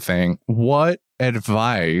action thing, what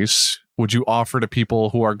advice would you offer to people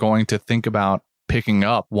who are going to think about picking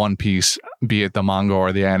up One Piece, be it the manga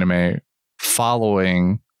or the anime,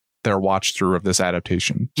 following their watch through of this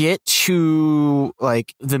adaptation? Get to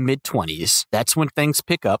like the mid-20s. That's when things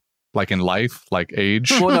pick up. Like in life, like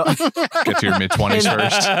age? Well, no. Get to your mid-20s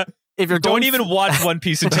first. If you're Don't even watch One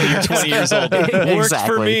Piece until you're 20 years old. It worked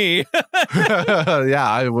for me.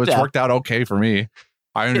 Yeah, it's worked out okay for me.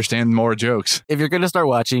 I understand more jokes. If you're going to start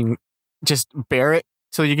watching, just bear it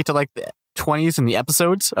till you get to like the 20s in the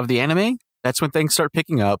episodes of the anime. That's when things start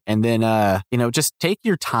picking up. And then, just take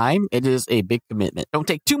your time. It is a big commitment. Don't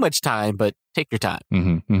take too much time, but take your time.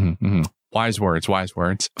 Wise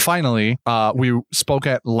words. Finally, we spoke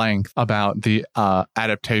at length about the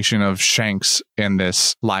adaptation of Shanks in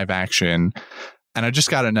this live action. And I just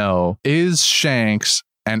got to know, is Shanks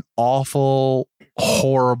an awful,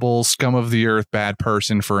 horrible, scum of the earth bad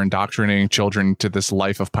person for indoctrinating children to this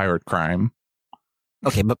life of pirate crime?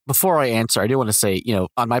 Okay, but before I answer, I do want to say,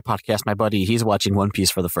 on my podcast, my buddy, he's watching One Piece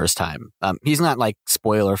for the first time. He's not like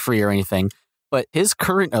spoiler free or anything, but his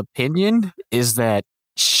current opinion is that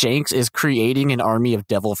Shanks is creating an army of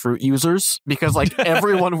devil fruit users because like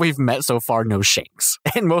everyone we've met so far knows Shanks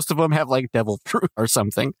and most of them have like devil fruit or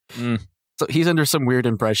something. So he's under some weird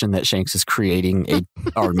impression that Shanks is creating an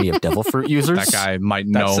army of devil fruit users. That guy might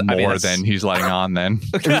know more than he's letting on then.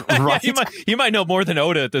 Right? He might know more than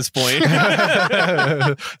Oda at this point.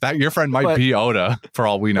 That your friend might be Oda for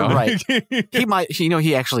all we know. Right. He might,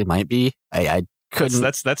 he actually might be. I couldn't.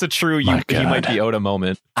 That's a true he might be Oda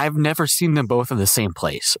moment. I've never seen them both in the same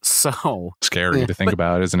place. So scary to think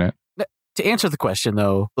about, isn't it? To answer the question,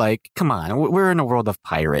 though, like, come on, we're in a world of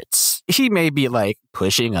pirates. He may be, like,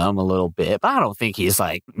 pushing them a little bit, but I don't think he's,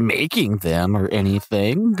 like, making them or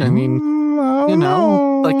anything. I mean,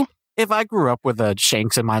 like, if I grew up with a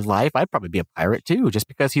Shanks in my life, I'd probably be a pirate, too, just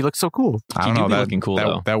because he looks so cool. I don't know. That, looking cool,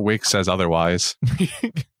 though. That wig says otherwise.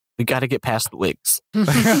 We got to get past the wigs.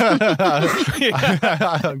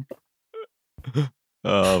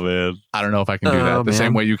 Oh, man. I don't know if I can do that. The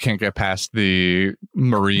same way you can't get past the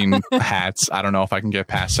marine hats. I don't know if I can get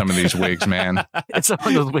past some of these wigs, man. Some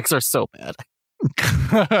of those wigs are so bad.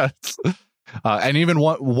 And even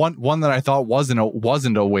one that I thought wasn't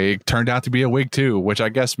a wig turned out to be a wig too, which I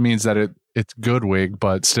guess means that it's good wig,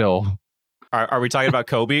 but still. Are we talking about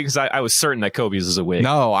Kobe? Because I was certain that Kobe's is a wig.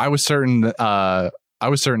 No, I was certain that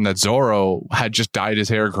Zoro had just dyed his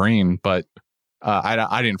hair green, but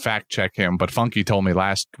I didn't fact check him, but Funky told me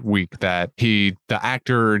last week that the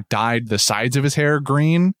actor dyed the sides of his hair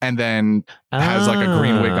green and then has like a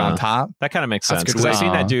green wig on top. That kind of makes sense because I've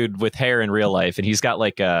seen that dude with hair in real life, and he's got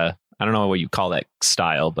like I don't know what you call that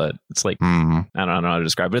style, but it's like I don't know how to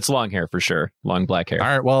describe it. But it's long hair for sure, long black hair. All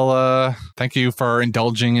right, well, thank you for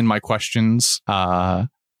indulging in my questions.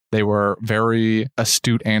 They were very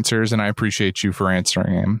astute answers, and I appreciate you for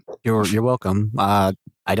answering them. You're welcome.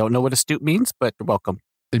 I don't know what astute means, but you're welcome.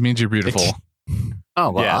 It means you're beautiful.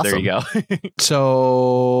 Oh, well, yeah, awesome. there you go.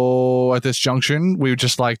 So at this junction, we would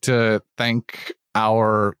just like to thank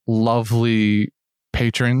our lovely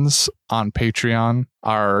patrons on Patreon,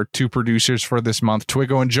 our two producers for this month,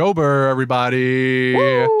 Twiggo and Jober, everybody.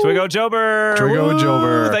 Woo! Twiggo Jober. Twiggo and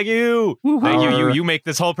Jober. Thank you. Woo-hoo. Thank you. You make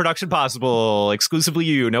this whole production possible. Exclusively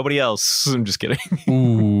you, nobody else. I'm just kidding.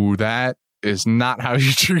 Ooh, that is not how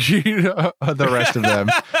you treat the rest of them.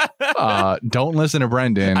 Don't listen to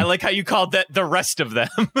Brendan. I like how you called that the rest of them.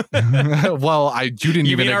 Well, you didn't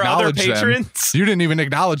even acknowledge them. You didn't even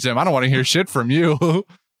acknowledge them. I don't want to hear shit from you.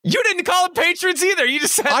 You didn't call them patrons either. You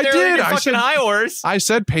just sat I there did. like a I fucking said- high horse. I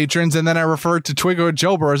said patrons, and then I referred to Twiggo and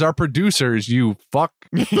Jober as our producers. You fuck.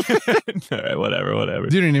 All right, whatever. You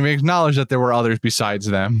didn't even acknowledge that there were others besides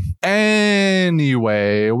them.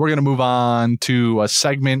 Anyway, we're going to move on to a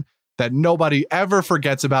segment that nobody ever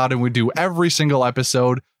forgets about, and we do every single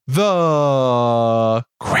episode, the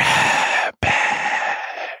grab bag.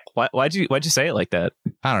 Why'd you say it like that?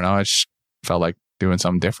 I don't know. I just felt like doing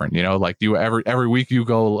something different, you know, like you every week you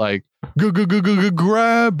go like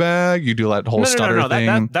grab bag. You do that whole stutter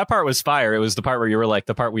thing. That part was fire. It was the part where you were like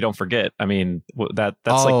the part we don't forget. I mean, that's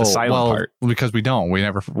like the silent part. Because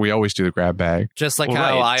we always do the grab bag. Just like Well,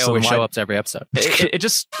 how right. I So always why- show up to every episode.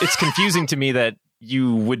 It's confusing to me that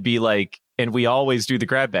you would be like, and we always do the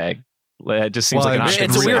grab bag. It just seems Well, like an it's It's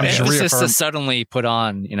a option. weird I'm just emphasis to reaffirm- suddenly put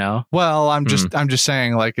on, you know? Well, I'm just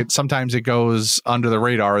saying, like, sometimes it goes under the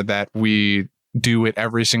radar that we do it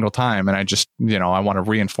every single time, and I just, I want to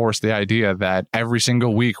reinforce the idea that every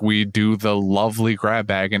single week we do the lovely grab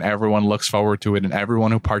bag, and everyone looks forward to it, and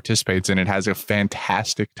everyone who participates in it has a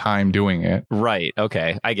fantastic time doing it. Right.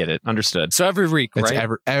 Okay. I get it. Understood. So every week, It's right?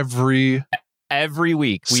 Every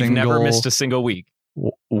week. We've Single- never missed a single week.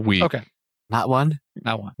 Week. Okay. Not one.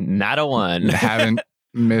 Not one. Not a one. Haven't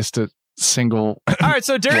missed a single. All right.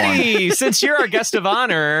 So, Derty, since you're our guest of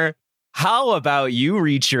honor, how about you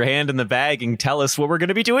reach your hand in the bag and tell us what we're going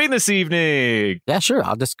to be doing this evening? Yeah, sure.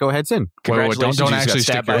 I'll just go ahead and Wait, don't Congratulations, you just actually got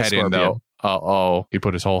stick stabbed your by a head in though. scorpion. He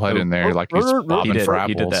put his whole head in there like he's bobbing for apples.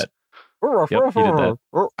 He did that. Yep, he did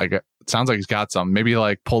that. It sounds like he's got some. Maybe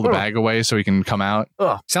like pull the bag away so he can come out.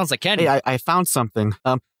 Sounds like candy. Hey, I found something.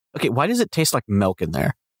 Okay, why does it taste like milk in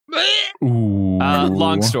there? Ooh.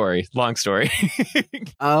 Long story. Let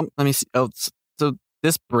me see. Oh, so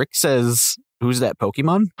this brick says, "Who's that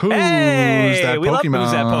Pokemon?" Who's Hey, that we love Pokemon?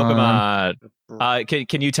 Who's That Pokemon?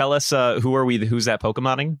 Can you tell us who are we? Who's that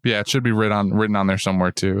Pokemoning? Yeah, it should be written on there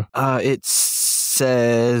somewhere too. It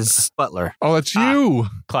says Butler. Oh, that's you.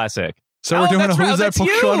 Classic. So Oh, we're doing a that's right. Who's That That's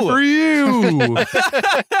Pokemon you. for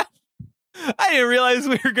you. I didn't realize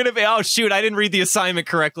we were gonna be. Oh shoot! I didn't read the assignment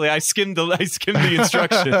correctly. I skimmed the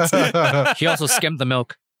instructions. He also skimmed the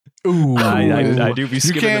milk. Ooh. I do be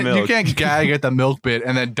skimming the milk. You can't gag at the milk bit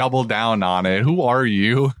and then double down on it. Who are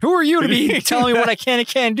you? Who are you to be telling me what I can and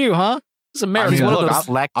can't do, huh? This is America. He's one of look, those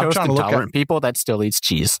I'm lactose trying to look intolerant people that still eats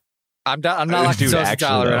cheese. I'm not Dude, lactose actually,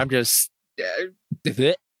 intolerant. though. I'm just.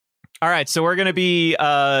 All right, so we're gonna be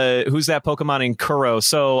Who's That Pokemon in Kuro.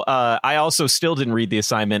 So I also still didn't read the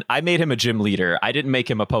assignment. I made him a gym leader. I didn't make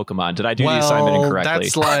him a Pokemon. Did I do the assignment incorrectly?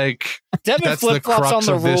 That's like Devin That's the flip flops crux on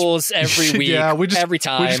the of this. rules every week. Yeah, every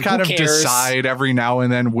time. we just kind Who of cares? decide every now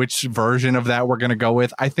and then which version of that we're going to go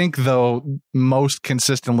with. I think, though, most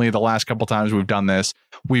consistently the last couple times we've done this,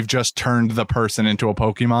 we've just turned the person into a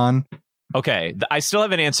Pokemon. Okay, I still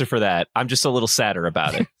have an answer for that. I'm just a little sadder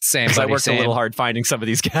about it. Same. Because I buddy, worked same. a little hard finding some of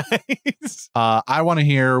these guys. I want to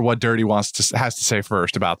hear what Derty has to say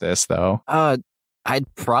first about this, though. I'd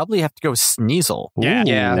probably have to go with Sneasel. Yeah,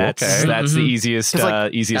 Yeah, that's okay. that's the Mhm. easiest 'Cause,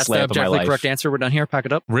 like, easiest That's the layup of my objectively life. correct answer. We're done here. Pack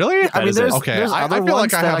it up. Really? That is it. Okay, there's I other feel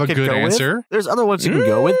ones like I that have a could good go with. answer. There's other ones you can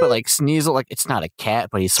go with, but like Sneasel, like it's not a cat,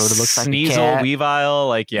 but he sort of looks like a Sneasel, cat. Weavile,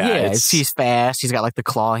 like He's fast. He's got like the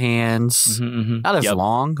claw hands. Not as Yep.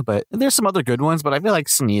 long, but there's some other good ones. But I feel like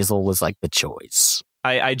Sneasel was like the choice.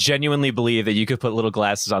 I genuinely believe that you could put little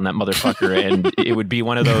glasses on that motherfucker and it would be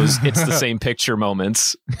one of those it's the same picture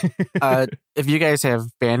moments. If you guys have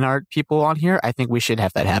fan art people on here, I think we should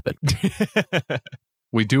have that happen.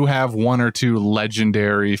 We do have one or two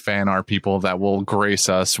legendary fan art people that will grace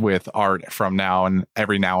us with art from now and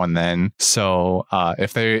every now and then. So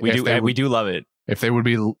if they we do love it. if they would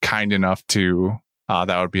be kind enough to,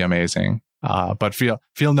 that would be amazing. But feel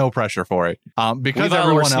no pressure for it. Because Weavile or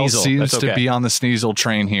everyone else Sneasel, seems that's to okay. be on the Sneasel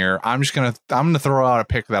train here, I'm gonna throw out a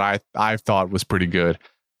pick that I thought was pretty good.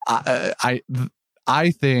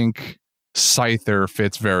 I think Scyther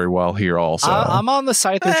fits very well here also. I'm on the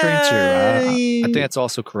Scyther train too. I think that's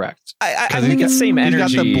also correct. I think it's same energy.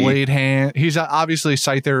 He's got the blade hand. He's obviously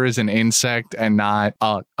Scyther is an insect and not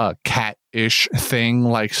a cat-ish thing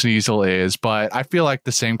like Sneasel is, but I feel like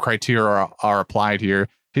the same criteria are applied here.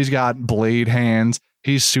 He's got blade hands.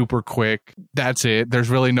 He's super quick. That's it. There's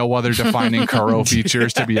really no other defining Kuro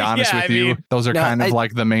featers, to be honest with you. Those are kind of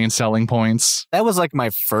like the main selling points. That was like my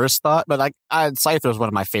first thought, but like Scyther was one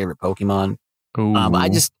of my favorite Pokemon. Ooh.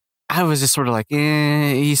 I was just sort of like,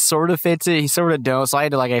 he sort of fits it, he sort of don't. So I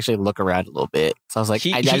had to like actually look around a little bit. So I was like,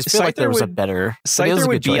 I just feel like there was a better. Scyther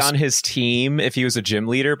would be on his team if he was a gym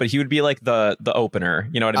leader, but he would be like the opener.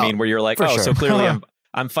 You know what I mean? Where you're like, for oh, sure. so clearly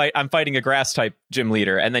I'm fighting a grass type gym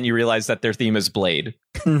leader, and then you realize that their theme is Blade.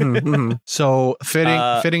 So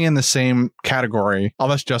fitting in the same category,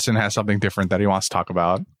 unless Justin has something different that he wants to talk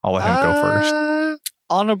about, I'll let him go first.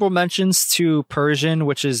 Honorable mentions to Persian,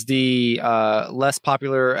 which is the less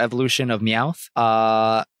popular evolution of Meowth.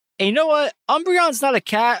 And you know what? Umbreon's not a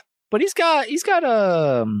cat, but he's got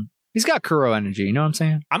Kuro energy. You know what I'm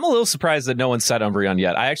saying? I'm a little surprised that no one said Umbreon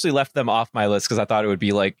yet. I actually left them off my list because I thought it would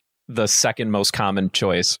be like the second most common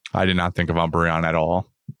choice. I did not think of Umbreon at all.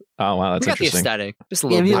 Oh wow, that's interesting. The aesthetic, just a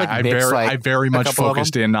little bit. I very much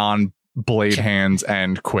focused in on Blade Hands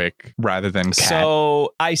and Quick rather than Cat.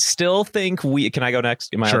 So I still think can I go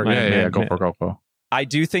next? Sure, go. I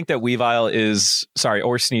do think that Weavile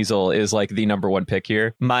or Sneasel is like the number one pick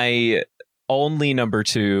here. My only number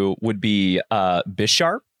two would be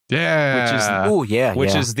Bisharp. Yeah.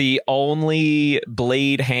 Which is the only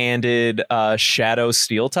blade-handed shadow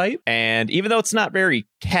steel type. And even though it's not very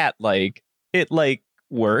cat-like, it like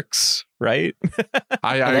works, right?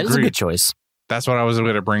 I that agree. is a good choice. That's what I was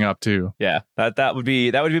going to bring up too. Yeah, that would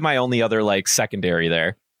be my only other like secondary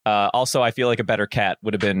there. Also, I feel like a better cat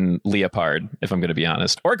would have been Leopard, if I'm going to be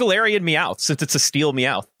honest, or Galarian Meowth, since it's a steel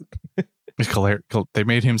Meowth. They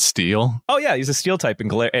made him steel. Oh yeah, he's a steel type in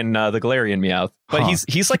the Galarian Meowth, but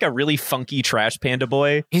he's like a really funky trash panda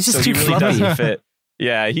boy. He's just he too really fluffy. doesn't fit.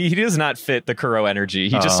 Yeah, he does not fit the Kuro energy.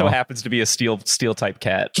 He just so happens to be a steel type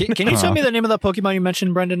cat. Can you tell me the name of that Pokemon you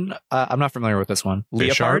mentioned, Brendan? I'm not familiar with this one.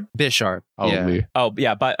 Leopard? Bisharp. Oh, yeah.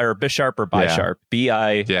 Or Bisharp or Bisharp.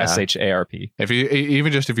 Bisharp. If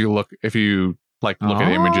you look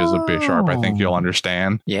at images of Bisharp, I think you'll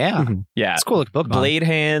understand. Yeah. Yeah. It's cool looking Pokemon. Blade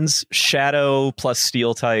Hands, Shadow plus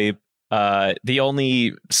Steel type. The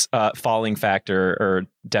only falling factor or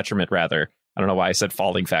detriment rather. I don't know why I said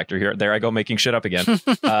falling factor here. There I go making shit up again.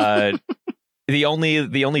 The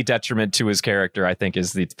only detriment to his character, I think,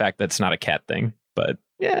 is the fact that it's not a cat thing. But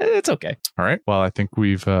yeah, it's okay. All right. Well, I think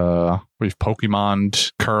we've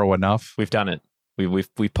Pokemoned Kuro enough. We've done it. We've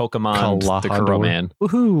Pokemoned the Kuro man.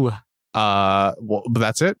 Woohoo! Well,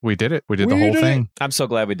 that's it. We did it. We did the whole thing. I'm so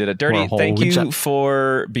glad we did it. Derty, thank you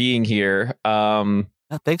for being here.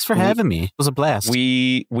 Thanks for having me. It was a blast.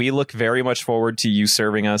 We look very much forward to you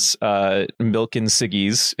serving us milk and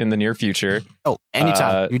ciggies in the near future. Oh,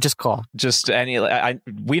 anytime. You just call. Just any.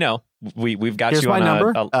 We know we've got Here's you my on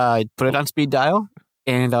number. Put it on speed dial,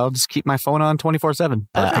 and I'll just keep my phone on 24/7.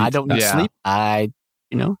 I don't need sleep.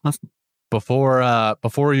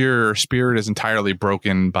 Before your spirit is entirely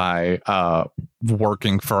broken by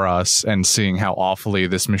working for us and seeing how awfully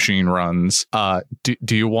this machine runs,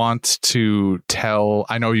 do you want to tell,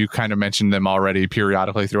 I know you kind of mentioned them already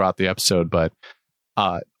periodically throughout the episode, but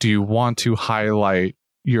do you want to highlight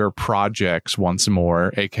your projects once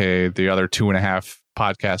more, aka the other 2.5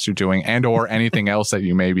 podcasts you're doing, and or anything else that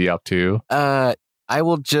you may be up to? I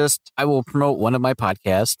will promote one of my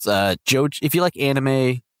podcasts. If you like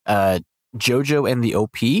anime, JoJo and the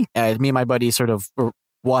OP. Me and my buddy sort of were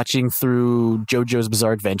watching through JoJo's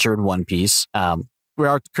Bizarre Adventure in One Piece. We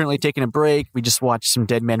are currently taking a break. We just watched some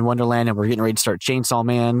Dead Man Wonderland, and we're getting ready to start Chainsaw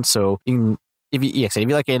Man. So if you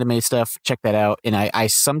like anime stuff, check that out. And I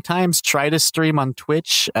sometimes try to stream on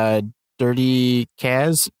Twitch. Derty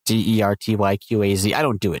Kaz, DERTYQAZ. I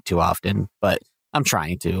don't do it too often, but I'm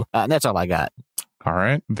trying to. That's all I got. All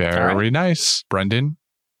right. Very nice. Brendan,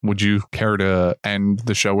 would you care to end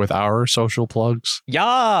the show with our social plugs?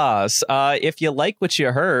 Yes. If you like what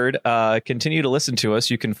you heard, continue to listen to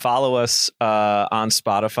us. You can follow us on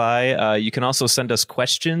Spotify. You can also send us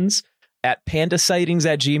questions at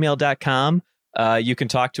pandasightings@gmail.com. You can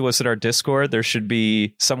talk to us at our Discord. There should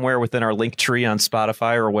be somewhere within our link tree on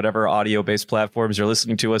Spotify or whatever audio-based platforms you're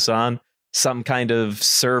listening to us on, some kind of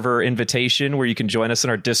server invitation where you can join us in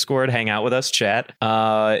our Discord, hang out with us, chat.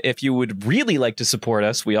 If you would really like to support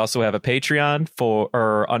us, we also have a Patreon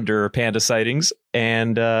under Panda Sightings.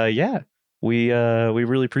 And we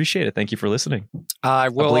really appreciate it. Thank you for listening. I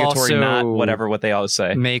will Obligatory, also not whatever what they always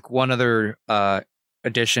say. make one other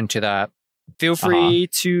addition to that. Feel free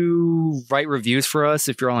to write reviews for us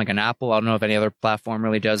if you're on like an Apple. I don't know if any other platform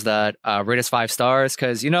really does that. Rate us 5 stars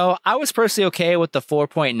because, I was personally okay with the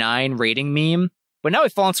 4.9 rating meme, but now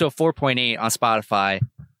we've fallen to a 4.8 on Spotify.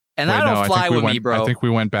 And that don't fly with me, bro. I think we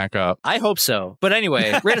went back up. I hope so. But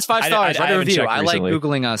anyway, rate us 5 stars, write a review. I like recently.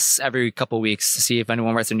 Googling us every couple weeks to see if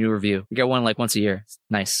anyone writes a new review. We get one like once a year. It's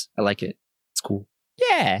nice. I like it. It's cool.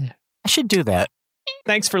 Yeah. I should do that.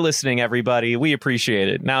 Thanks for listening, everybody. We appreciate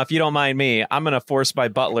it. Now, if you don't mind me, I'm going to force my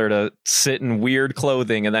butler to sit in weird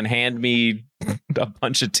clothing and then hand me a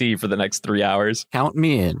bunch of tea for the next 3 hours. Count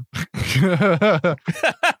me in.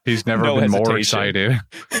 He's never been more excited.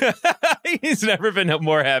 He's never been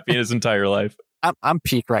more happy in his entire life. I'm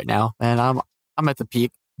peak right now, and I'm at the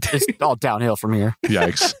peak. It's all downhill from here.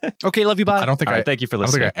 Yikes. Okay, love you, bye. I don't think All right, thank you for I don't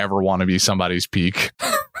listening. think I ever want to be somebody's peak.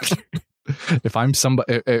 If I'm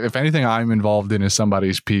somebody, if anything I'm involved in is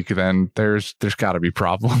somebody's peak, then there's got to be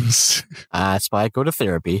problems. That's why I go to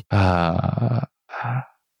therapy. Bye.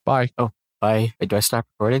 Bye. Do I stop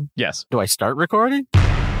recording? Yes. Do I start recording?